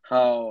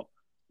how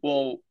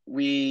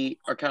we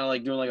are kind of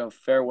like doing like a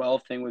farewell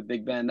thing with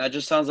Big Ben. That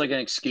just sounds like an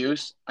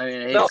excuse. I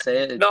mean, I hate to say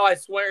it. No, I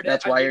swear.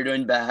 That's why you're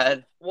doing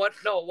bad. What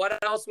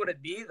else would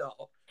it be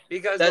though?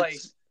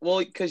 Because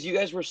because you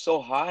guys were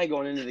so high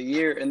going into the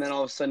year, and then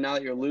all of a sudden now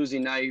that you're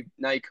losing, now you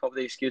come up with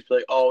the excuse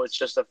like, oh, it's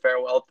just a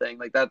farewell thing.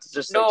 Like that's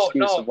just an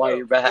excuse of why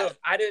you're bad.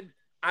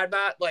 I'm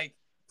not like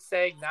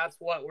saying that's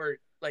what we're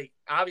like.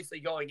 Obviously,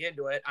 going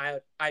into it,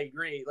 I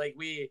agree. Like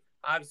we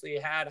obviously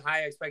had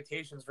high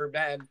expectations for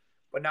Ben,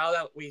 but now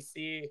that we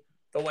see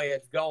the way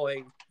it's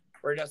going,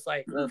 we're just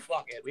like,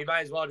 fuck it. We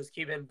might as well just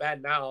keep in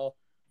Ben now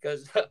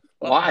because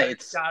why?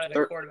 It's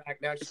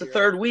quarterback next It's year. the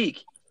third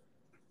week.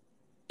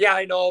 Yeah,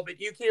 I know,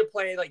 but you can't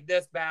play like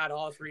this bad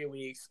all 3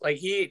 weeks. Like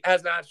he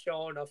has not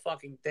shown a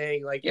fucking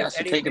thing. Like so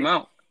take him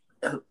out.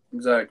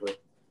 Exactly.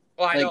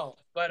 Well, I know,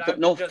 but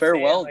no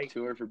farewell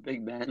tour for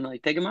Big Ben.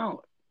 Like take him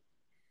out.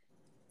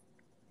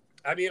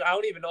 I mean, I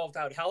don't even know if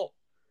that would help.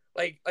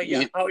 Like how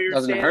you're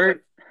doesn't saying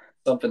hurt.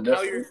 Something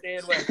different. How you're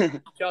saying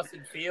with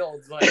Justin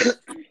Fields, like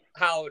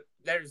how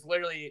there's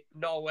literally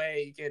no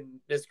way you can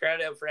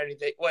discredit him for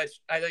anything.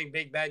 Which I think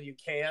Big Ben you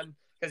can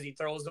because he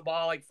throws the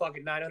ball like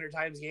fucking 900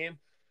 times a game.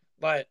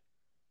 But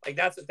like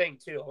that's the thing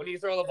too. When you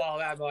throw the ball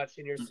that much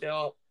and you're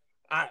still,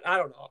 I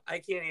don't know. I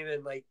can't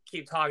even like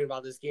keep talking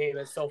about this game.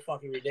 It's so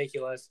fucking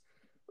ridiculous.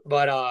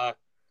 But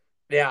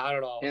yeah, I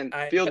don't know. And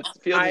Fields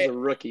is a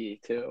rookie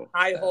too.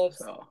 I hope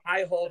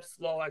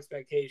slow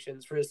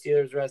expectations for the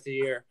Steelers the rest of the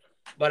year.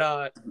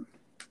 But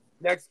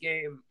next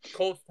game,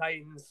 Colts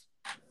Titans.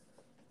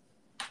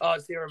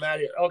 Let's see where I'm at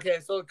here. Okay,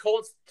 so the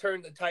Colts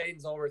turned the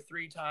Titans over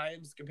 3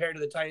 times compared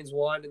to the Titans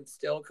 1 and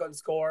still couldn't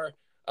score.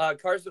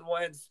 Carson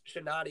Wentz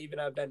should not even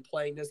have been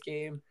playing this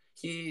game.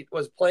 He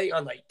was playing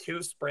on like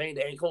 2 sprained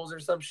ankles or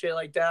some shit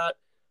like that.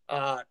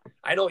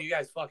 I know you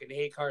guys fucking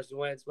hate Carson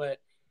Wentz, but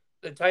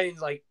the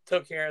Titans like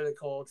took care of the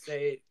Colts.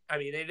 They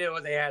did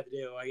what they had to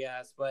do, I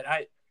guess. But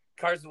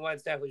Carson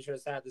Wentz definitely should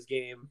have sat this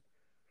game.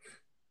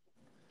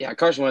 Yeah,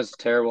 Carson Wentz is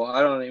terrible.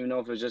 I don't even know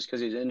if it's just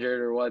because he's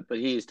injured or what, but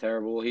he's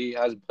terrible. He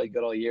hasn't played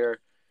good all year,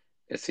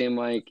 it seemed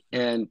like.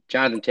 And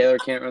Jonathan Taylor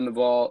can't run the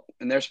ball,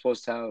 and they're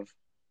supposed to have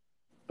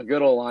a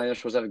good old line. They're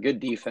supposed to have a good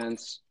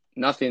defense.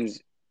 Nothing's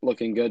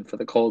looking good for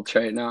the Colts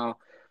right now.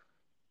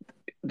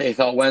 They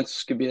thought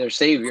Wentz could be their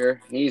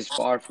savior. He's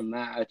far from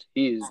that.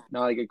 He's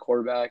not a good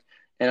quarterback.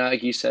 And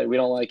like you said, we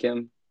don't like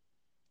him.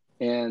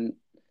 And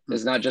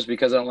it's not just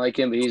because I don't like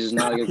him, but he's just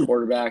not a good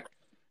quarterback.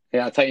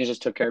 Yeah, Titans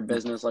just took care of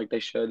business like they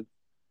should.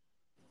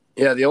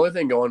 Yeah, the only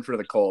thing going for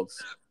the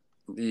Colts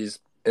these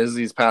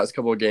past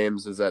couple of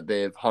games is that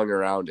they've hung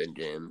around in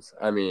games.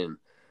 I mean,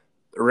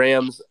 the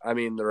Rams,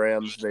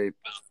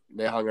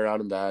 they hung around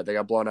in that. They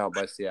got blown out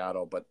by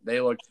Seattle, but they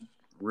looked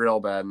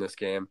real bad in this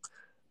game.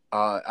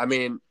 I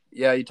mean,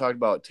 yeah, you talked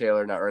about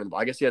Taylor not running the ball.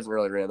 I guess he hasn't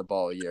really ran the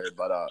ball a year,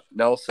 but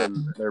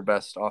Nelson, their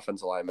best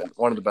offensive lineman,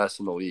 one of the best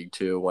in the league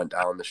too, went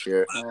down this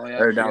year Oh yeah, I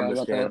or down forgot this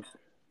about game. that.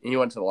 He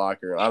went to the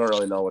locker room. I don't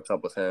really know what's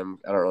up with him.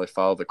 I don't really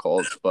follow the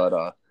Colts,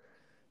 but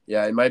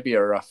yeah, it might be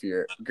a rough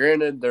year.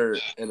 Granted, they're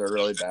in a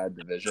really bad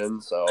division,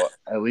 so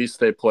at least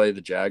they play the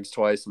Jags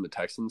twice and the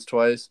Texans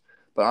twice.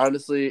 But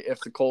honestly, if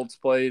the Colts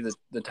play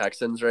the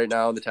Texans right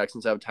now, the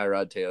Texans have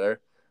Tyrod Taylor,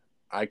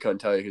 I couldn't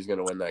tell you who's going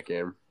to win that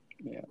game.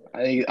 Yeah,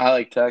 I think I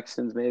like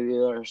Texans maybe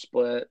or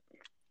split.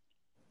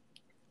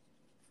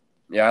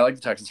 Yeah, I like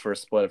the Texans for a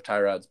split if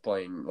Tyrod's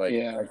playing like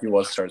he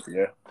was to start the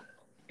year.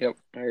 Yep,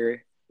 I agree.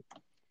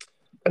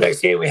 The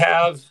next game we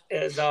have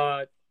is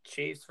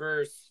Chiefs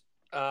versus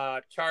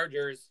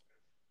Chargers.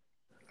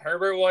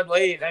 Herbert won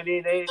late. I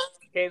mean, they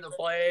came to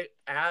play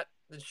at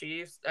the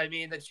Chiefs. I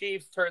mean, the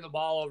Chiefs turned the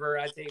ball over,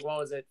 I think,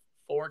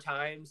 4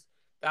 times?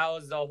 That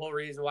was the whole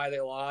reason why they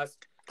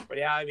lost. But,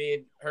 yeah, I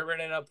mean, Herbert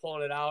ended up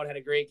pulling it out, had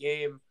a great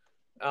game.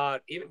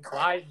 Even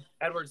Clyde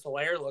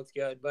Edwards-Helaire looked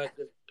good, but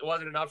it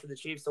wasn't enough for the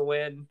Chiefs to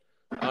win.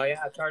 Yeah,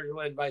 Chargers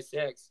win by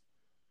 6.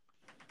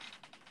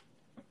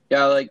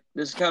 Yeah, like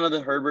this is kind of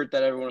the Herbert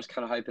that everyone was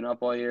kind of hyping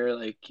up all year.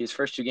 Like his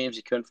first 2 games,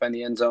 he couldn't find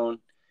the end zone,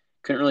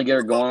 couldn't really get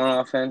her going on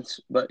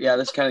offense. But yeah,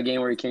 this kind of game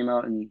where he came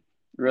out and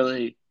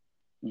really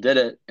did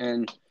it,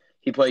 and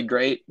he played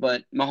great.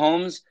 But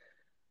Mahomes,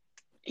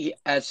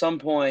 at some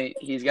point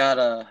he's got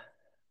to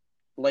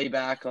lay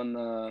back on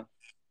the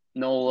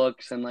no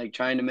looks and like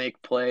trying to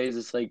make plays.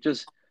 It's like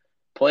just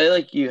play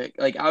like you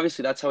like.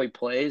 Obviously, that's how he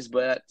plays,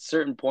 but at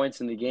certain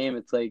points in the game,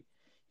 it's like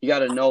you got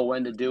to know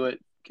when to do it.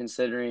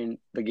 Considering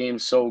the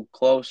game's so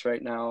close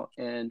right now,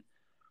 and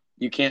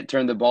you can't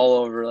turn the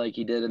ball over like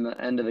he did in the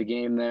end of the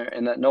game there.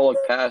 And that no look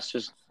pass,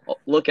 just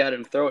look at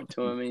him, throw it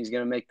to him, and he's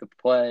gonna make the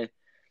play.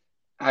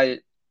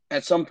 At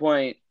some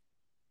point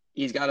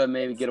he's got to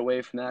maybe get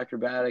away from the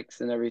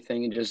acrobatics and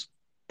everything and just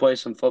play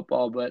some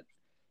football. But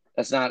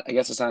that's not. I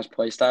guess it's not his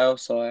play style,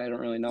 so I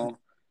don't really know.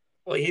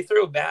 Well, he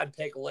threw a bad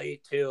pick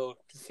late too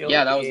to seal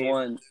Yeah, the that was game. the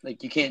one.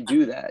 Like you can't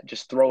do that.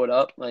 Just throw it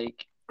up.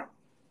 Like.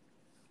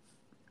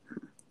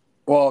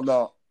 Well,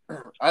 no.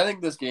 I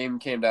think this game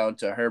came down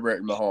to Herbert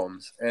and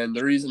Mahomes. And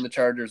the reason the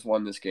Chargers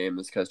won this game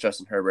is because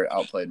Justin Herbert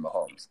outplayed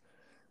Mahomes.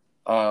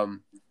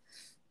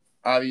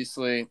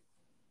 Obviously,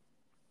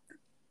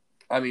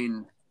 I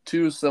mean,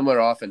 2 similar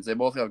offense. They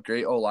both have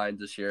great O-lines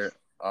this year,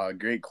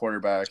 great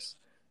quarterbacks,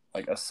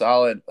 like a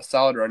solid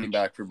running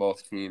back for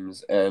both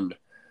teams. And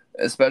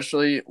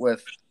especially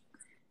with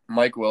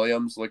Mike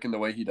Williams looking the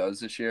way he does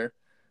this year,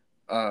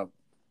 the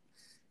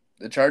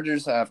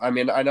Chargers have – I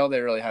mean, I know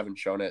they really haven't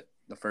shown it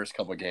the first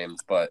couple of games,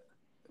 but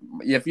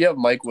if you have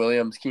Mike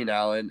Williams, Keenan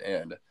Allen,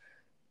 and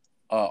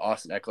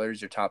Austin Eckler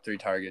as your top 3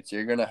 targets,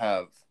 you're gonna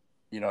have,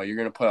 you're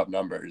gonna put up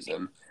numbers.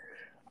 And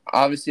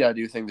obviously, I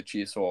do think the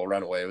Chiefs will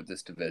run away with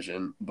this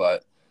division,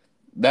 but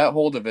that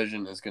whole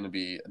division is going to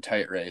be a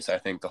tight race. I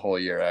think the whole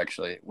year,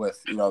 actually,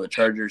 with the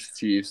Chargers,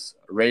 Chiefs,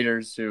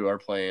 Raiders who are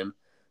playing.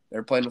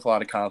 They're playing with a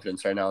lot of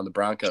confidence right now, and the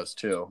Broncos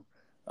too.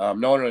 No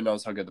one really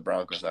knows how good the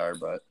Broncos are,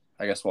 but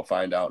I guess we'll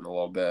find out in a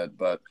little bit.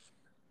 But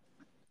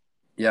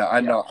yeah,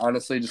 I know.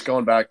 Honestly, just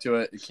going back to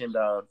it, it came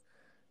down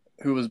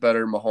who was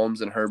better,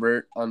 Mahomes and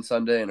Herbert on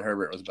Sunday, and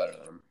Herbert was better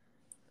than him.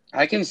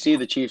 I can see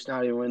the Chiefs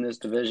not even win this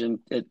division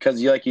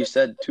because, like you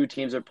said, 2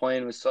 teams are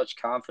playing with such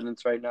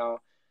confidence right now,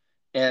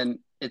 and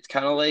it's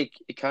kind of like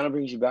it kind of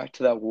brings you back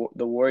to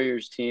the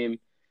Warriors team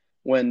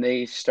when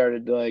they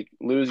started to like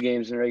lose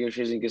games in regular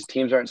season because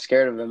teams aren't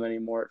scared of them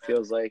anymore. It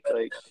feels like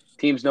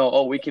teams know,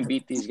 oh, we can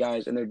beat these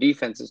guys, and their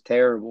defense is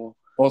terrible.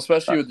 Well,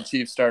 especially with the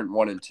Chiefs starting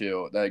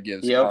 1-2, that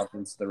gives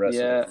confidence to the rest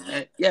of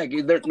them. Yeah,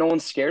 no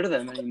one's scared of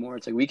them anymore.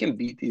 It's like we can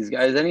beat these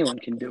guys. Anyone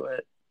can do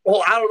it.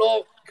 Well, I don't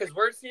know because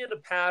we're seeing a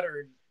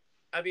pattern.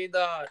 I mean,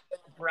 the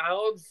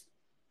Browns,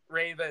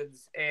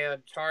 Ravens,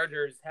 and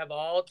Chargers have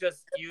all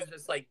just used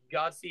this like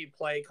gutsy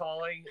play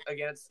calling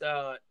against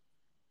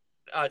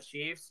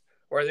Chiefs,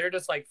 where they're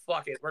just like,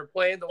 "Fuck it, we're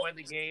playing to win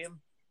the game,"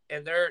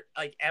 and they're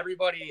like,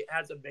 everybody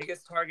has the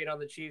biggest target on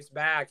the Chiefs'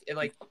 back, and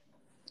like,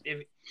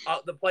 if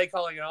the play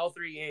calling in all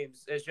 3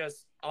 games is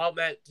just all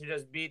meant to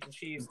just beat the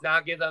Chiefs,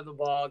 not give them the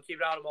ball, keep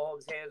it out of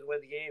Mahomes' hands,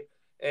 win the game.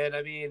 And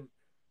I mean,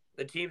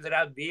 the teams that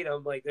have beat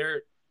them, like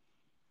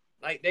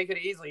they could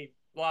easily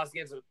lost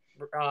against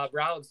the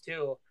Browns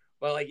too,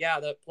 but like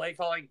the play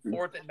calling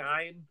 4th and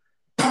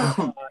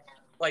 9,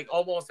 like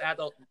almost at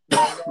the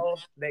logo,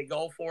 they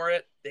go for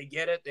it, they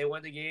get it, they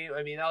win the game.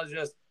 I mean, that was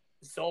just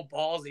so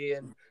ballsy,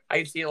 and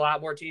I see a lot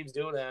more teams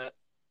doing that.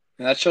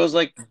 And that shows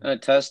like a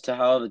test to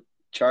how the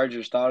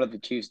Chargers thought of the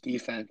Chiefs'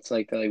 defense.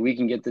 Like we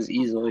can get this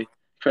easily,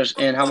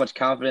 and how much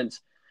confidence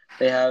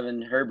they have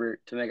in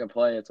Herbert to make a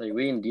play. It's like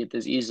we can get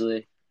this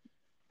easily.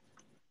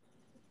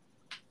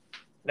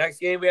 Next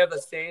game, we have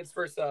the Saints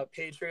versus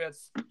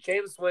Patriots.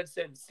 Jameis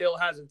Winston still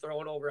hasn't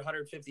thrown over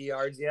 150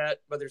 yards yet,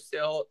 but they're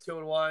still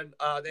 2-1.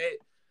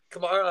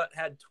 Kamara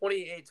had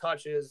 28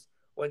 touches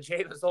when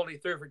Jameis only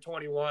threw for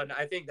 21.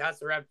 I think that's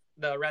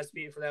the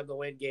recipe for them to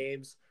win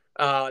games.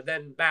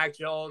 Then Mac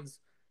Jones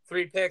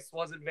 3 picks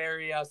wasn't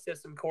very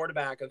system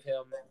quarterback of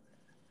him.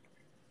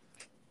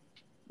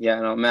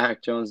 Yeah, no,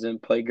 Mac Jones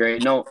didn't play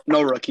great. No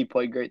rookie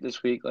played great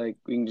this week. Like,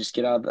 we can just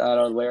get out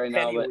of the way right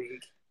now. Any But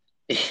week.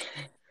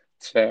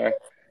 it's fair.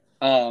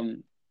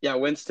 Yeah,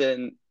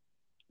 Winston,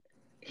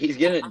 he's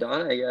getting it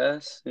done, I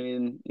guess. I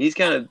mean, he's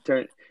kind of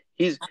turned.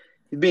 He's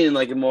being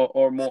like a more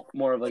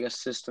of like a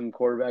system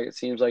quarterback. It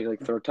seems like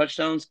throw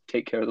touchdowns,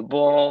 take care of the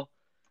ball.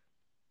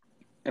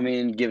 I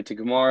mean, give it to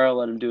Kamara,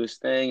 let him do his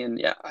thing, and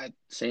yeah,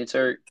 Saints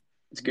are.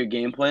 It's a good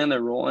game plan. They're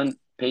rolling.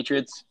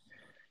 Patriots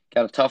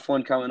got a tough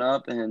one coming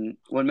up, and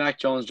when Mac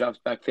Jones drops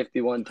back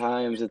 51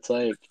 times, it's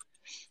like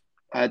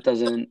that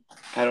doesn't.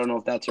 I don't know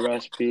if that's a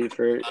recipe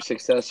for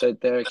success right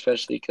there,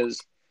 especially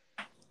because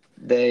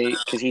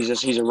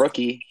he's a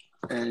rookie,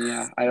 and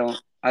yeah,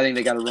 I think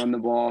they got to run the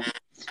ball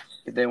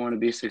if they want to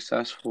be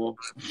successful.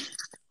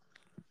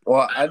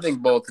 Well, I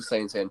think both the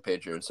Saints and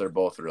Patriots are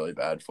both really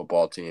bad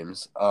football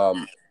teams.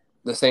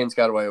 The Saints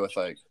got away with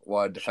like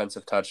one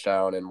defensive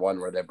touchdown and one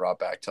where they brought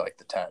back to like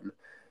the 10.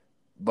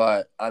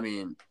 But I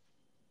mean,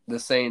 the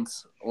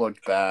Saints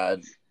looked bad.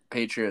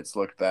 Patriots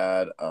looked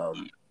bad.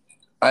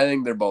 I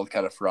think they're both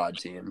kind of fraud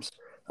teams,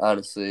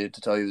 honestly,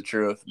 to tell you the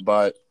truth.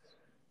 But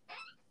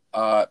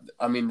I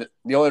mean,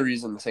 the only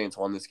reason the Saints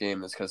won this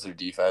game is because their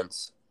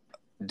defense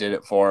did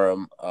it for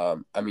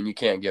them. I mean, you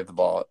can't give the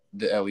ball,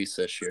 at least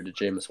this year, to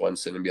Jameis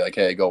Winston and be like,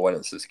 hey, go win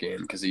us this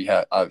game, because he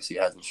obviously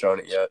hasn't shown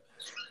it yet.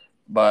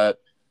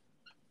 But,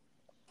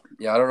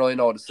 yeah, I don't really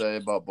know what to say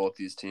about both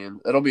these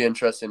teams. It'll be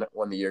interesting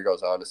when the year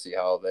goes on to see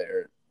how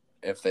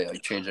if they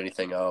like change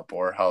anything up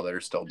or how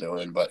they're still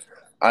doing. But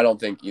I don't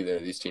think either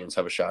of these teams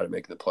have a shot at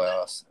making the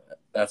playoffs.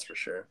 That's for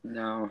sure.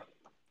 No.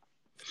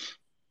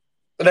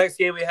 The next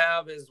game we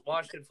have is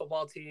Washington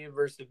football team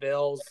versus the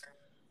Bills.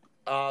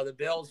 The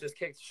Bills just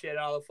kicked the shit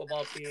out of the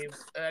football team.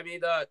 I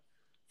mean, the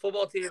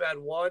football team had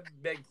one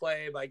big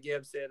play by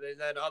Gibson, and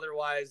then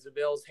otherwise the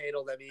Bills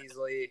handled them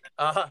easily.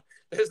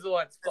 This is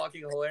what's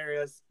fucking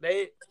hilarious.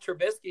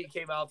 Trubisky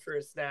came out for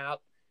a snap,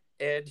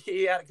 and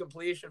he had a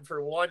completion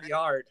for 1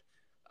 yard.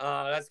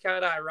 That's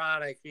kind of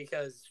ironic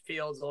because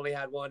Fields only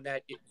had 1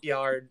 net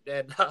yard,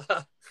 and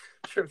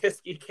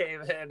Trubisky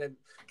came in and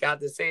got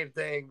the same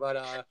thing.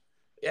 But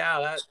yeah,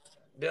 that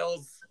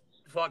Bills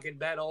fucking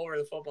bent over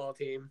the football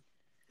team,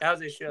 as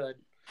they should.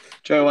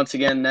 Troy, once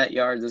again, net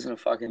yards isn't a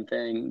fucking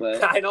thing,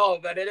 but I know,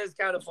 but it is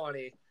kind of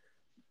funny.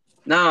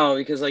 no,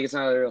 because like it's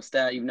not a real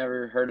stat. You've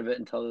never heard of it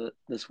until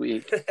this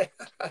week.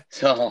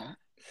 So,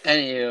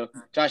 anywho,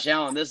 Josh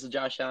Allen. This is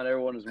Josh Allen.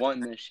 Everyone was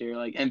wanting this year,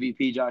 like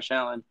MVP Josh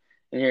Allen,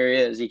 and here he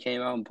is. He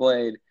came out and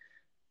played,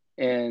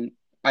 and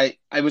I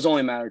was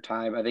only a matter of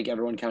time. I think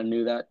everyone kind of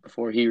knew that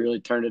before he really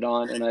turned it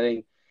on, and I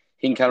think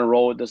he can kind of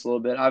roll with this a little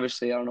bit.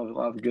 Obviously, I don't know if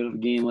he'll have a good of a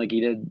game like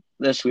he did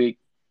this week,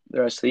 the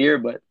rest of the year,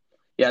 but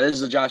yeah, this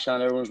is the Josh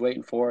Allen everyone's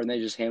waiting for, and they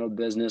just handled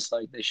business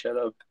like they should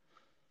have.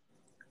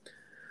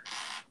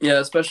 Yeah,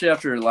 especially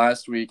after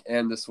last week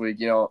and this week.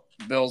 You know,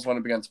 Bills went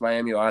up against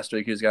Miami last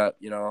week, who's got,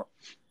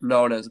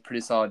 known as a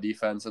pretty solid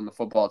defense, and the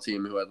football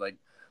team who had like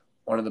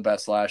one of the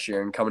best last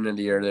year, and coming into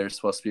the year they're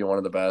supposed to be one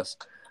of the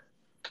best.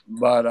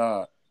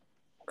 But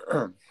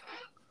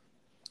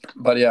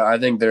but yeah, I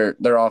think their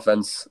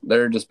offense,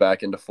 they're just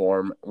back into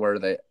form where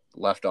they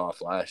left off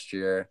last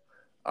year.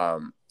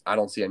 I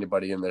don't see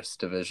anybody in this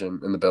division,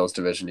 in the Bills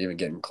division, even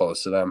getting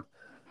close to them.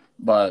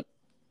 But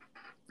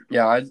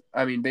yeah,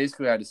 I mean,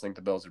 basically, I just think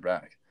the Bills are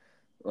back.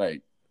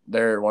 Like,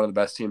 they're one of the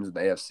best teams in the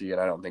AFC,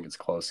 and I don't think it's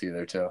close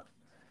either, too.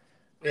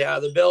 Yeah,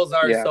 the Bills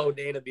are so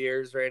Dana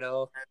Beers right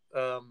now.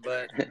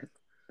 But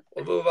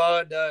we'll move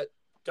on to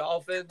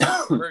Dolphins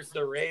versus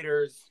the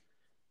Raiders.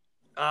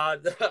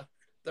 The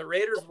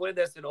Raiders win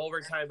this in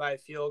overtime by a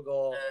field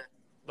goal,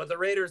 but the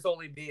Raiders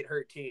only beat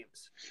hurt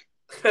teams.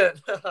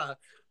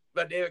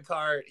 But David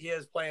Carr, he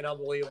is playing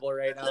unbelievable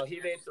right now. He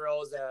made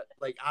throws that,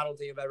 like, I don't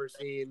think I've ever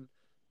seen.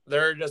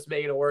 They're just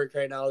making it work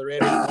right now. The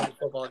Raiders are winning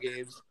football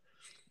games.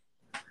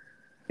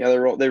 Yeah,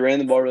 they ran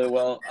the ball really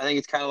well. I think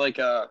it's kind of like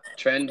a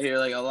trend here.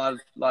 Like a lot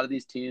of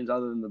these teams,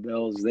 other than the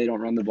Bills, they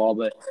don't run the ball.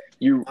 But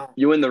you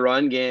win the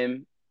run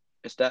game,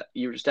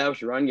 you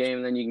establish a run game,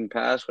 and then you can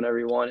pass whenever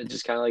you want. It's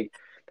just kind of like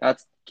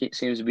that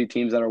seems to be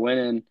teams that are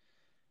winning.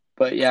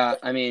 But yeah,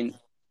 I mean,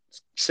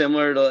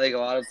 similar to like a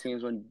lot of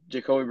teams when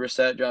Jacoby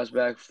Brissett drops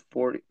back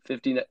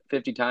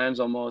 50 times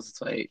almost,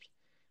 it's like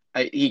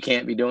he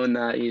can't be doing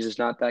that. He's just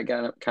not that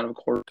kind of a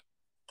quarterback.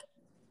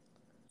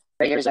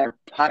 Raiders are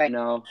hot right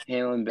now,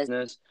 handling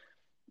business,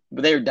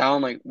 but they were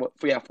down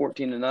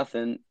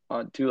 14-0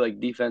 on 2 like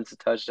defensive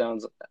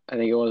touchdowns. I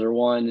think it was, or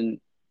 1, and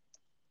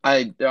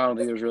I don't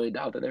think there was really a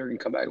doubt that they were gonna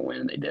come back and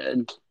win, and they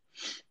did.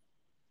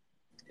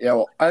 Yeah,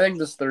 well, I think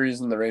the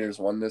reason the Raiders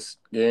won this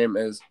game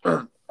is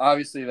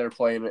obviously they're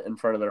playing in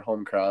front of their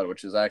home crowd,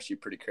 which is actually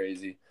pretty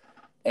crazy,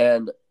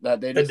 and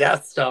that they the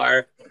Death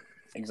Star.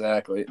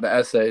 Exactly, the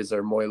essays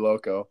are muy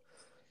loco,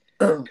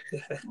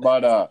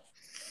 but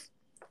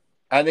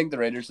I think the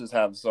Raiders just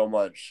have so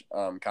much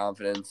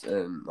confidence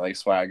and like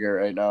swagger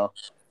right now.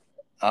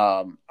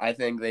 I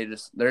think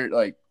they're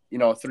like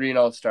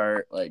 3-0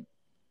 start. Like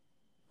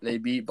they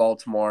beat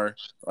Baltimore.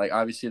 Like,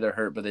 obviously they're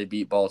hurt, but they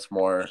beat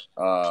Baltimore.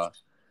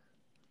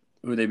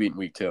 Who they beat in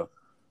week 2?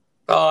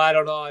 Oh, I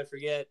don't know. I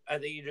forget. I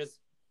think you just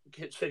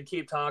should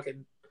keep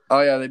talking.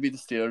 Oh, yeah, they beat the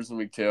Steelers in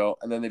week 2.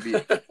 And then they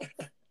beat,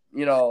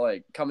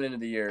 like, coming into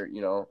the year,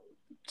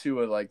 2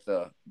 of, like,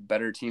 the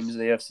better teams in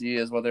the AFC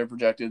is what they're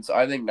projected. So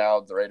I think now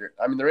the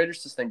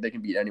Raiders just think they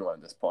can beat anyone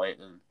at this point.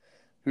 And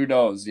who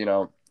knows,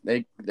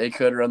 they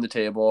could run the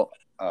table.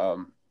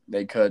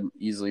 They could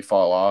easily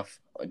fall off,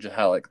 just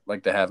how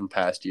like they have in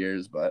past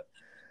years. But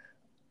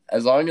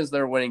as long as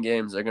they're winning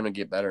games, they're going to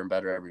get better and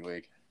better every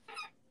week.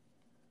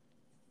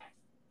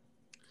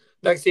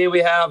 Next game we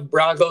have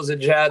Broncos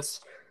and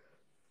Jets.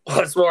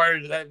 What's more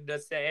than to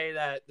say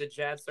that the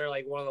Jets are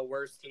like one of the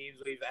worst teams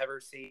we've ever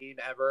seen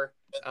ever.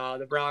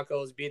 The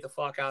Broncos beat the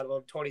fuck out of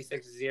them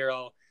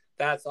 26-0.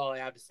 That's all I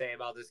have to say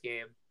about this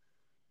game.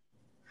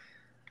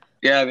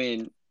 Yeah, I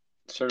mean,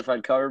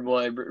 certified cover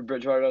boy.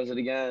 Bridgewater does it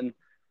again.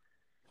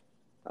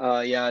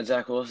 Yeah,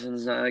 Zach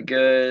Wilson's not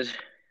good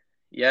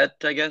yet,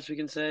 I guess we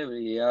can say, but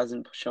he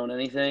hasn't shown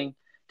anything.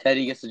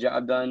 Teddy gets the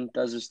job done,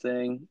 does his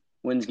thing,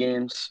 wins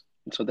games.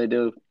 That's what they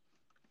do.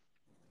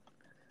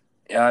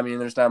 Yeah, I mean,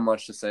 there's not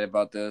much to say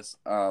about this.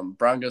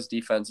 Broncos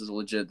defense is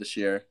legit this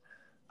year.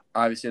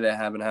 Obviously, they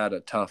haven't had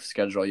a tough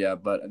schedule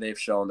yet, but they've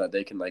shown that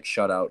they can, like,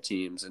 shut out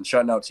teams. And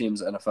shutting out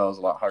teams in the NFL is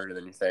a lot harder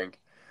than you think.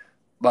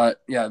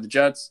 But, yeah, the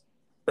Jets,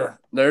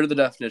 they're the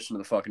definition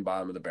of the fucking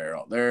bottom of the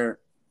barrel. They're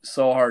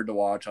so hard to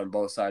watch on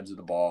both sides of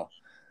the ball.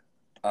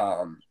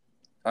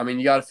 I mean,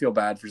 you got to feel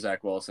bad for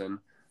Zach Wilson.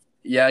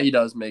 Yeah, he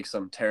does make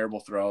some terrible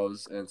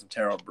throws and some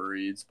terrible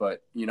reads,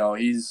 but,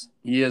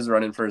 he is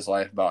running for his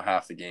life about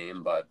half the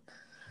game, but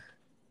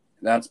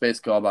that's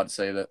basically all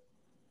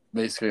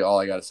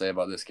I got to say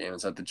about this game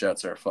is that the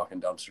Jets are a fucking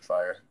dumpster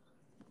fire.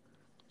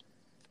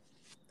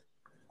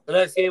 The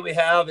next game we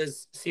have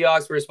is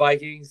Seahawks versus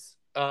Vikings.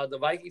 The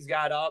Vikings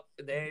got up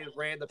and they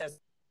ran the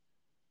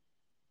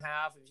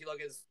half. If you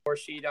look at the score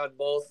sheet on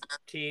both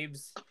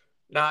teams,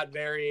 not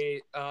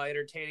very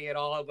entertaining at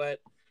all. But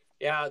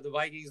yeah, the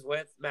Vikings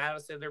with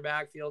Madison in their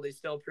backfield, they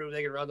still proved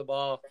they can run the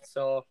ball.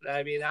 So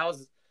I mean, that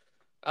was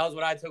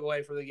what I took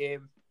away from the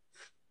game.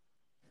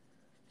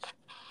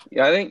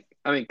 Yeah,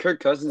 I mean,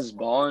 Kirk Cousins is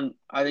balling.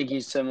 I think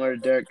he's similar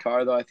to Derek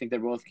Carr, though. I think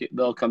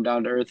they'll come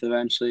down to earth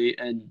eventually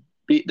and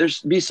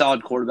be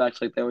solid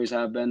quarterbacks like they always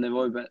have been. They've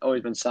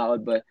always been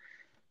solid, but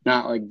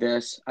not like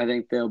this. I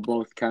think they'll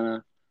both kind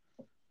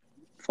of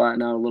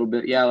flatten out a little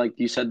bit. Yeah, like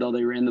you said, though,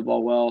 they ran the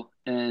ball well,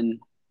 and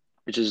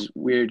which is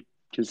weird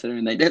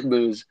considering they did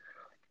lose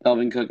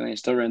Dalvin Cook and they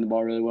still ran the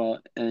ball really well.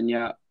 And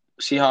yeah,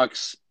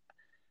 Seahawks,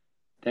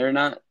 they're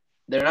not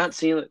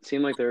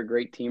seem like they're a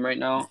great team right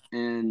now,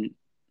 and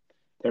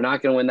they're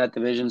not going to win that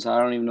division, so I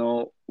don't even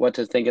know what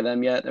to think of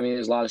them yet. I mean,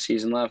 there's a lot of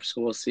season left,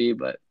 so we'll see.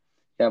 But,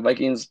 yeah,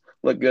 Vikings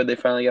look good. They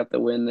finally got the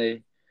win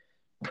they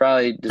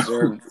probably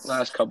deserved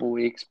last couple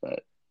weeks,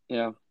 but,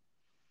 yeah.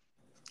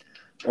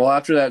 Well,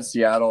 after that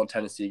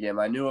Seattle-Tennessee game,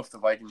 I knew if the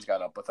Vikings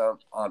got up with them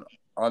on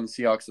the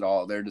Seahawks at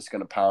all, they're just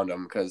going to pound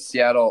them because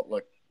Seattle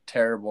looked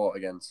terrible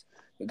against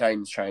the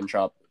Titans trying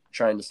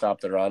to stop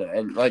the run.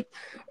 And, like,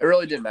 it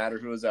really didn't matter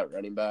who was at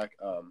running back.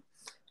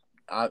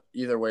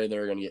 Either way, they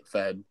were going to get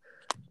fed.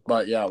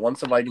 But, yeah, once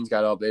the Vikings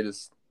got up, they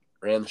just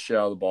ran the shit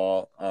out of the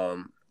ball,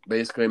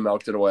 basically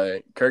milked it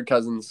away. Kirk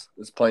Cousins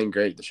is playing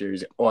great this year.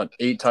 He's,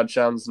 8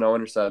 touchdowns, no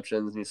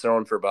interceptions, and he's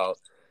throwing for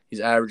he's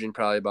averaging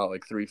probably about,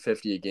 like,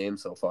 350 a game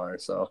so far.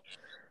 So,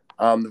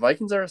 the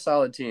Vikings are a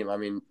solid team. I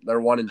mean, they're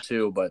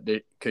 1-2, but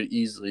they could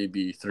easily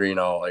be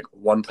 3-0. Like,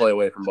 one play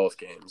away from both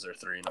games, they're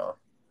 3-0.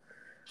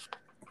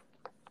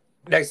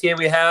 Next game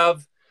we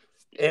have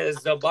is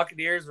the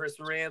Buccaneers versus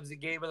Rams, the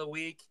game of the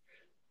week.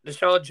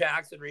 Deshaun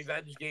Jackson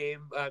revenge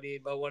game. I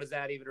mean, but what does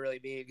that even really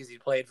mean? Because he's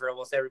played for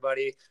almost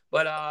everybody.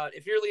 But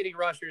if your leading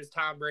rusher is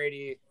Tom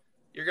Brady,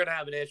 you're gonna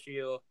have an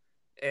issue.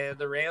 And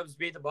the Rams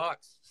beat the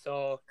Bucs,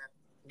 so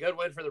good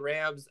win for the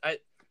Rams. I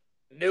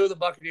knew the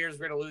Buccaneers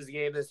were gonna lose the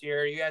game this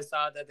year. You guys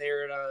thought that they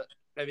were gonna.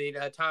 I mean,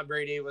 Tom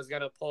Brady was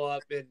gonna pull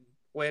up and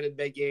win in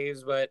big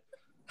games, but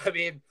I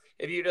mean,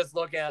 if you just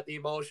look at the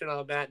emotion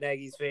on Matt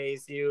Nagy's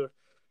face, you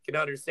can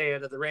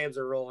understand that the Rams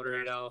are rolling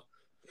right now.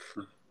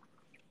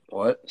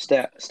 What?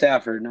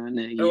 Stafford, not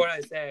Nagy. Or what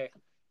did I say?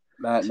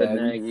 Matt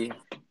Nagy.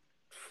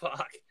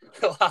 Fuck.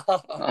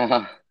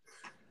 Wow.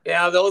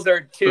 Yeah, those are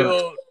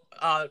two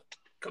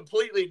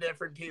completely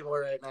different people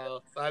right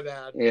now. My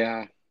bad.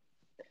 Yeah.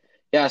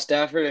 Yeah,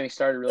 Stafford, and he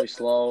started really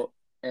slow,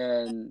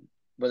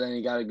 but then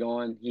he got it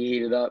going. He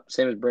heated up.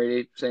 Same as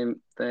Brady, same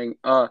thing.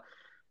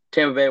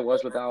 Tampa Bay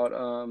was without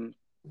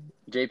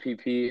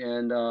JPP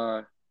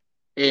and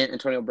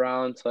Antonio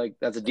Brown. So, like,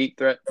 that's a deep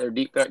threat. They're a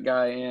deep threat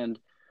guy and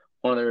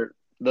one of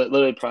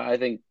literally, I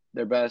think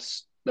their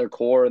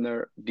core and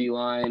their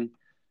D-line.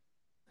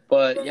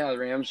 But, yeah, the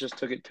Rams just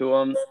took it to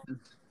them.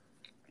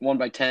 Won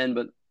by 10,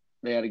 but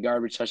they had a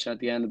garbage touchdown at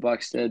the end. The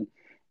Bucs did.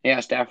 Yeah,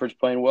 Stafford's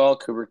playing well.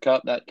 Cooper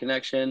Kupp, that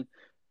connection.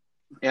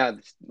 Yeah,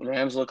 the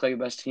Rams look like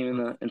the best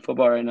team in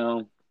football right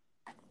now.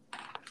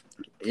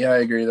 Yeah, I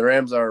agree. The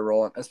Rams are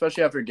rolling,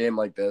 especially after a game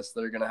like this.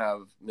 They're gonna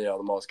have the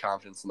most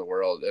confidence in the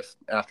world if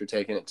after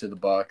taking it to the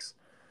Bucks.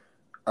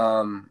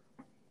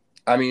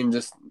 I mean,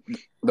 just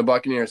the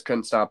Buccaneers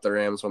couldn't stop the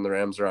Rams when the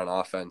Rams were on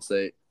offense.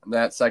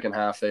 That second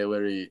half, they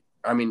literally,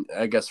 I mean,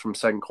 I guess from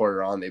second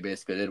quarter on, they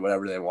basically did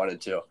whatever they wanted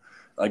to.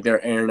 Like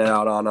they're airing it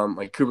out on them.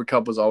 Like Cooper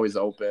Kupp was always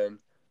open.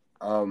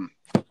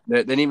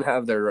 They didn't even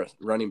have their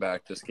running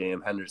back this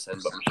game, Henderson,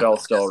 but Michelle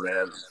still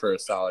ran for a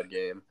solid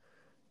game.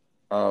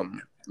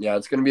 Yeah,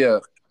 it's gonna be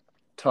a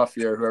tough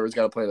year. Whoever's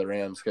got to play the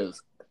Rams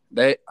because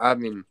it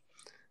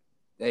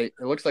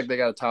looks like they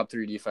got a top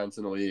 3 defense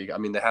in the league. I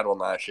mean, they had one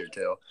last year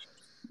too.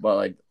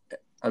 But,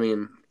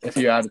 if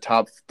you add a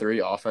top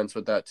 3 offense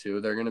with that too,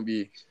 they're going to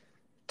be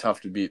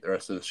tough to beat the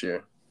rest of this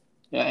year.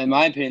 Yeah, in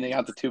my opinion, they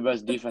got the 2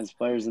 best defense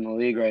players in the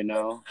league right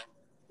now.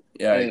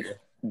 Yeah, I agree.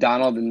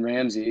 Donald and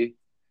Ramsey.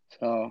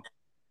 So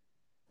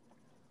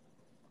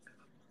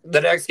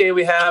the next game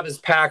we have is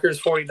Packers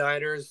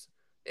 49ers.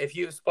 If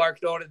you spark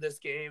noted this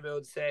game, it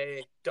would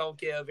say don't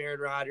give Aaron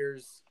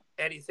Rodgers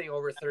anything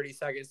over 30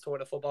 seconds to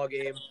win a football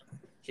game.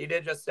 He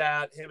did just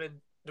that. Him and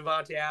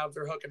Devontae Adams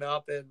are hooking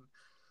up, and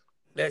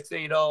next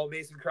thing you know,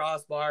 Mason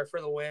Crossbar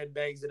for the win,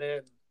 bangs it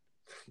in.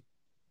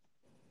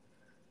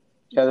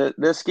 Yeah,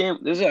 this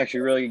is actually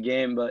a really good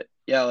game, but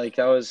yeah, like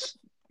that was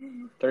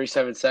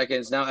 37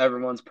 seconds. Now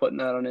everyone's putting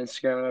that on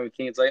Instagram and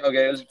everything. It's like,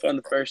 okay, it was fun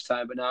the first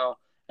time, but now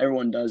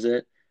everyone does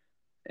it.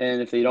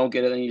 And if they don't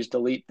get it, then you just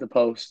delete the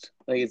post.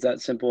 Like it's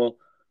that simple.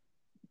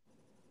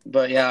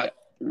 But yeah,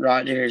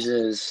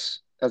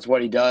 that's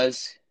what he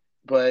does.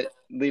 But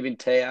leaving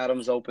Tay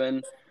Adams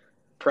open,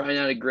 probably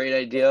not a great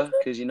idea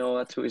because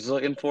that's who he's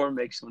looking for.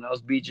 Make someone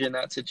else beat you in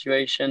that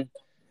situation.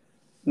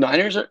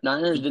 Niners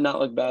did not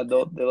look bad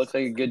though. They looked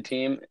like a good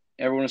team.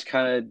 Everyone was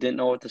kind of didn't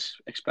know what to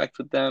expect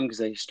with them because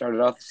they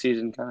started off the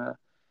season kind of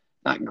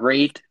not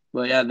great.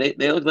 But yeah,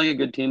 they look like a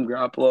good team.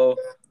 Garoppolo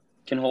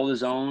can hold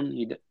his own.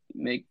 He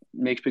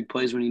makes big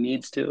plays when he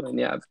needs to. And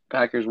yeah,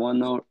 Packers won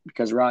though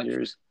because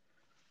Rodgers.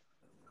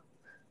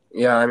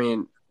 Yeah, I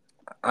mean,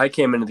 I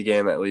came into the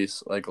game at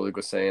least, like Luke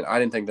was saying. I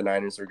didn't think the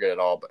Niners were good at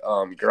all, but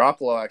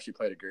Garoppolo actually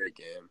played a great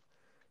game.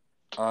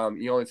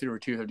 He only threw for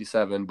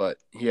 257, but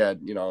he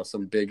had,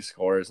 some big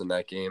scores in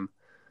that game.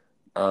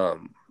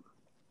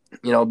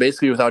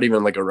 Basically without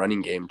even like a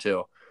running game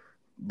too.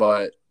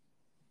 But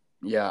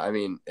yeah, I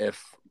mean,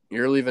 if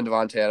you're leaving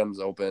Devontae Adams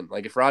open,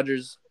 like if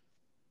Rodgers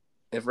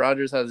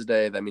has a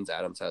day, that means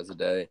Adams has a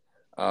day.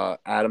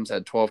 Adams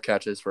had 12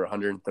 catches for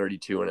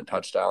 132 and a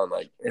touchdown.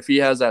 Like if he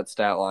has that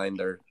stat line,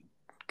 they're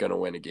gonna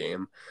win a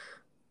game.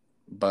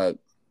 But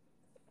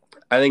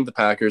I think the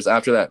Packers,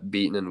 after that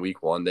beating in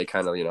week 1, they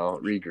kind of,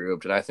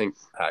 regrouped. And I think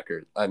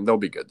Packers, they'll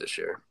be good this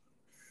year.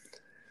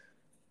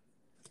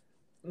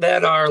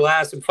 Then our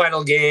last and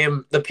final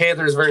game, the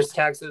Panthers versus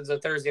Texans, a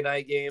Thursday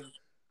night game.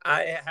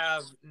 I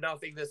have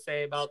nothing to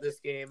say about this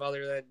game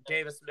other than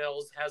Davis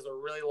Mills has a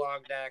really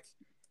long neck.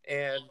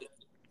 And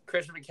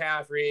Christian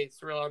McCaffrey,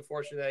 it's real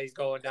unfortunate that he's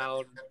going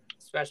down,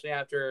 especially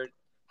after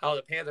how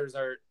the Panthers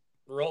are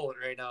rolling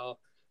right now.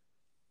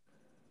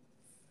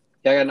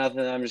 Yeah, I got nothing.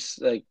 I'm just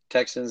like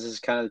Texans is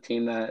kind of the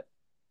team that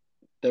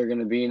they're going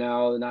to be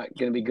now. They're not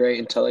going to be great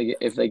until they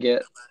get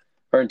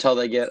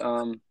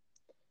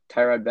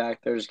Tyrod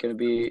back. They're going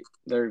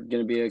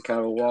to be a kind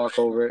of a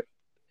walkover.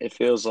 It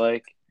feels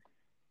like.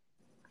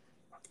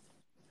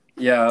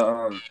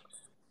 Yeah,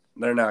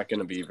 they're not going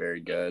to be very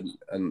good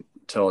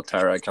until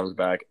Tyrod comes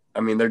back.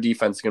 I mean, their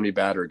defense is going to be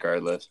bad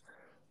regardless.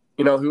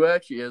 Who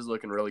actually is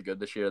looking really good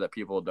this year that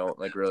people don't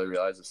really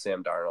realize is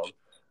Sam Darnold.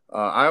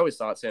 I always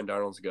thought Sam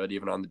Darnold's good,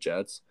 even on the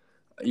Jets.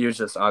 He was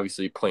just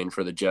obviously playing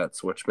for the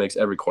Jets, which makes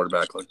every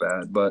quarterback look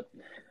bad. But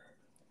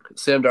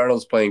Sam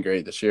Darnold's playing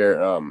great this year.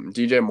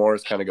 DJ Moore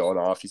is kind of going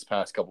off these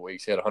past couple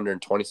weeks. He had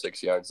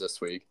 126 yards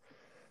this week.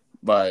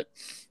 But,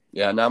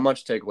 yeah, not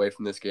much to take away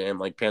from this game.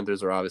 Like,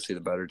 Panthers are obviously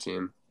the better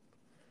team.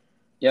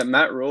 Yeah,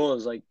 Matt Rule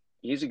is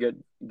he's a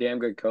damn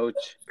good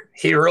coach.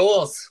 He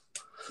rules.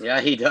 Yeah,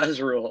 he does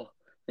rule.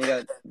 They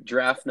got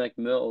Draft Neck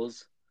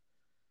Mills.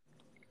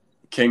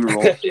 King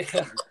Rule.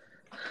 Yeah.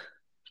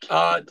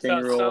 To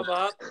sum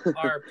up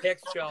our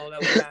picks show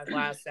that we had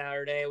last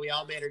Saturday, we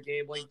all made our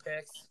gambling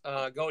picks.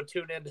 Go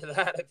tune into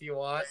that if you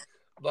want.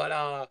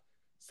 But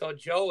so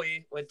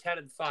Joey went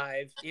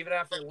 10-5, even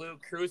after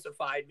Luke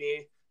crucified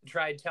me and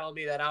tried telling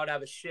me that I would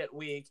have a shit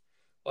week.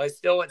 Well, I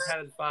still went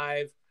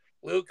 10-5.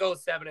 Luke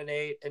goes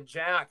 7-8, and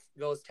Jack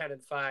goes 10-5.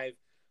 So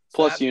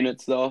plus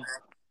units though.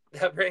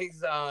 That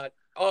brings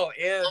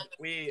and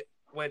we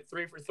went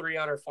 3 for 3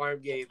 on our farm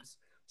games.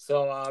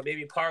 So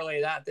maybe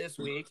parlay that this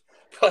week.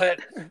 But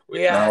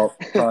we had no,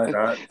 probably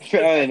not.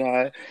 Probably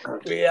not.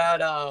 We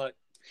had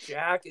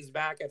Jack is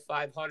back at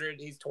 500.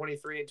 He's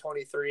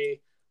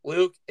 23-23.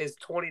 Luke is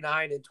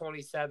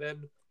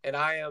 29-27, and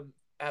I am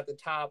at the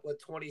top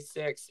with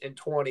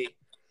 26-20.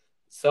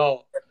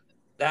 So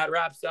that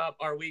wraps up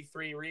our week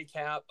 3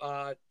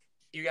 recap.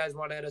 You guys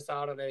want to hit us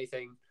out on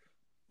anything?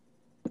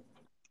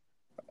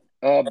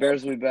 Oh,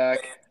 Bears will be back.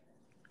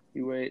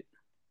 You wait.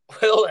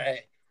 Will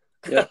they?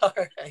 Yep. All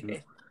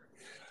right.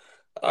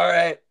 All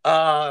right.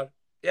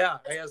 Yeah,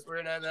 I guess we're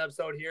gonna end the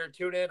episode here.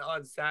 Tune in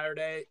on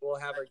Saturday. We'll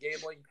have our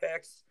gambling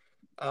picks.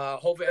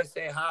 Hopefully I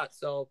stay hot,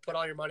 so put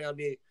all your money on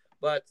me.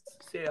 But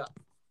see ya.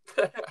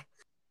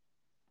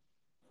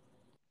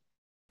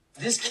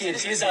 This kid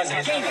is a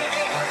gamer.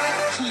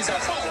 He's a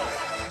follower.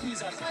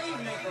 He's a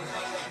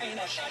playmaker. Ain't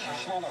a shot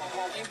caller.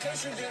 In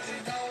case you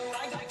didn't know,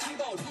 I got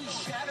keyboard.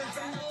 He's shattered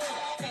from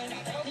low. And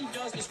all he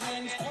does is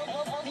win.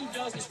 All he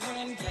does is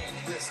win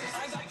games.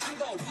 I got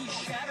keyboard. He's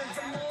shattered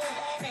from low.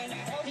 And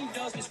all he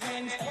does is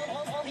win.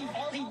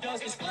 All he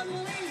does is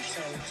unleash.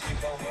 So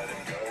T-Bone, let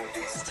him go.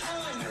 It's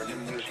time. Let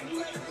him play.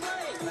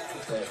 Let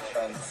him play.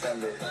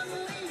 Transcend it.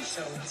 Unleash.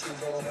 So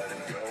T-Bone, let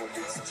him go.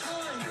 It's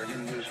time. Let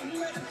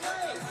him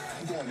play.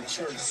 I'm going to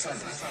church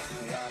Sunday.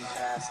 Beyond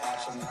past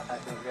action, I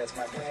think that's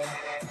my game.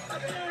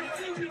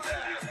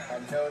 I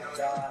know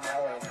John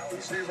Allen.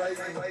 He's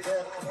rewriting the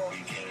book.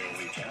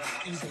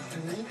 He's a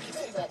unique. He's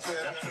a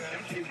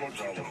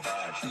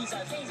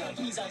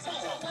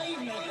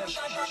playmaker,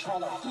 shot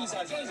caller. He's a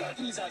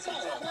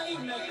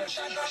playmaker,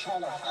 shot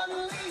caller.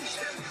 Unleash.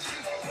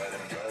 Let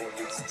him go.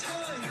 It's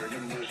time. Let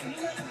him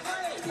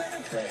play. Let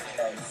him play.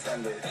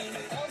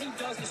 All he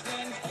does is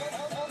win.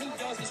 All he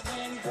does is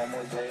win. One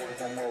more day.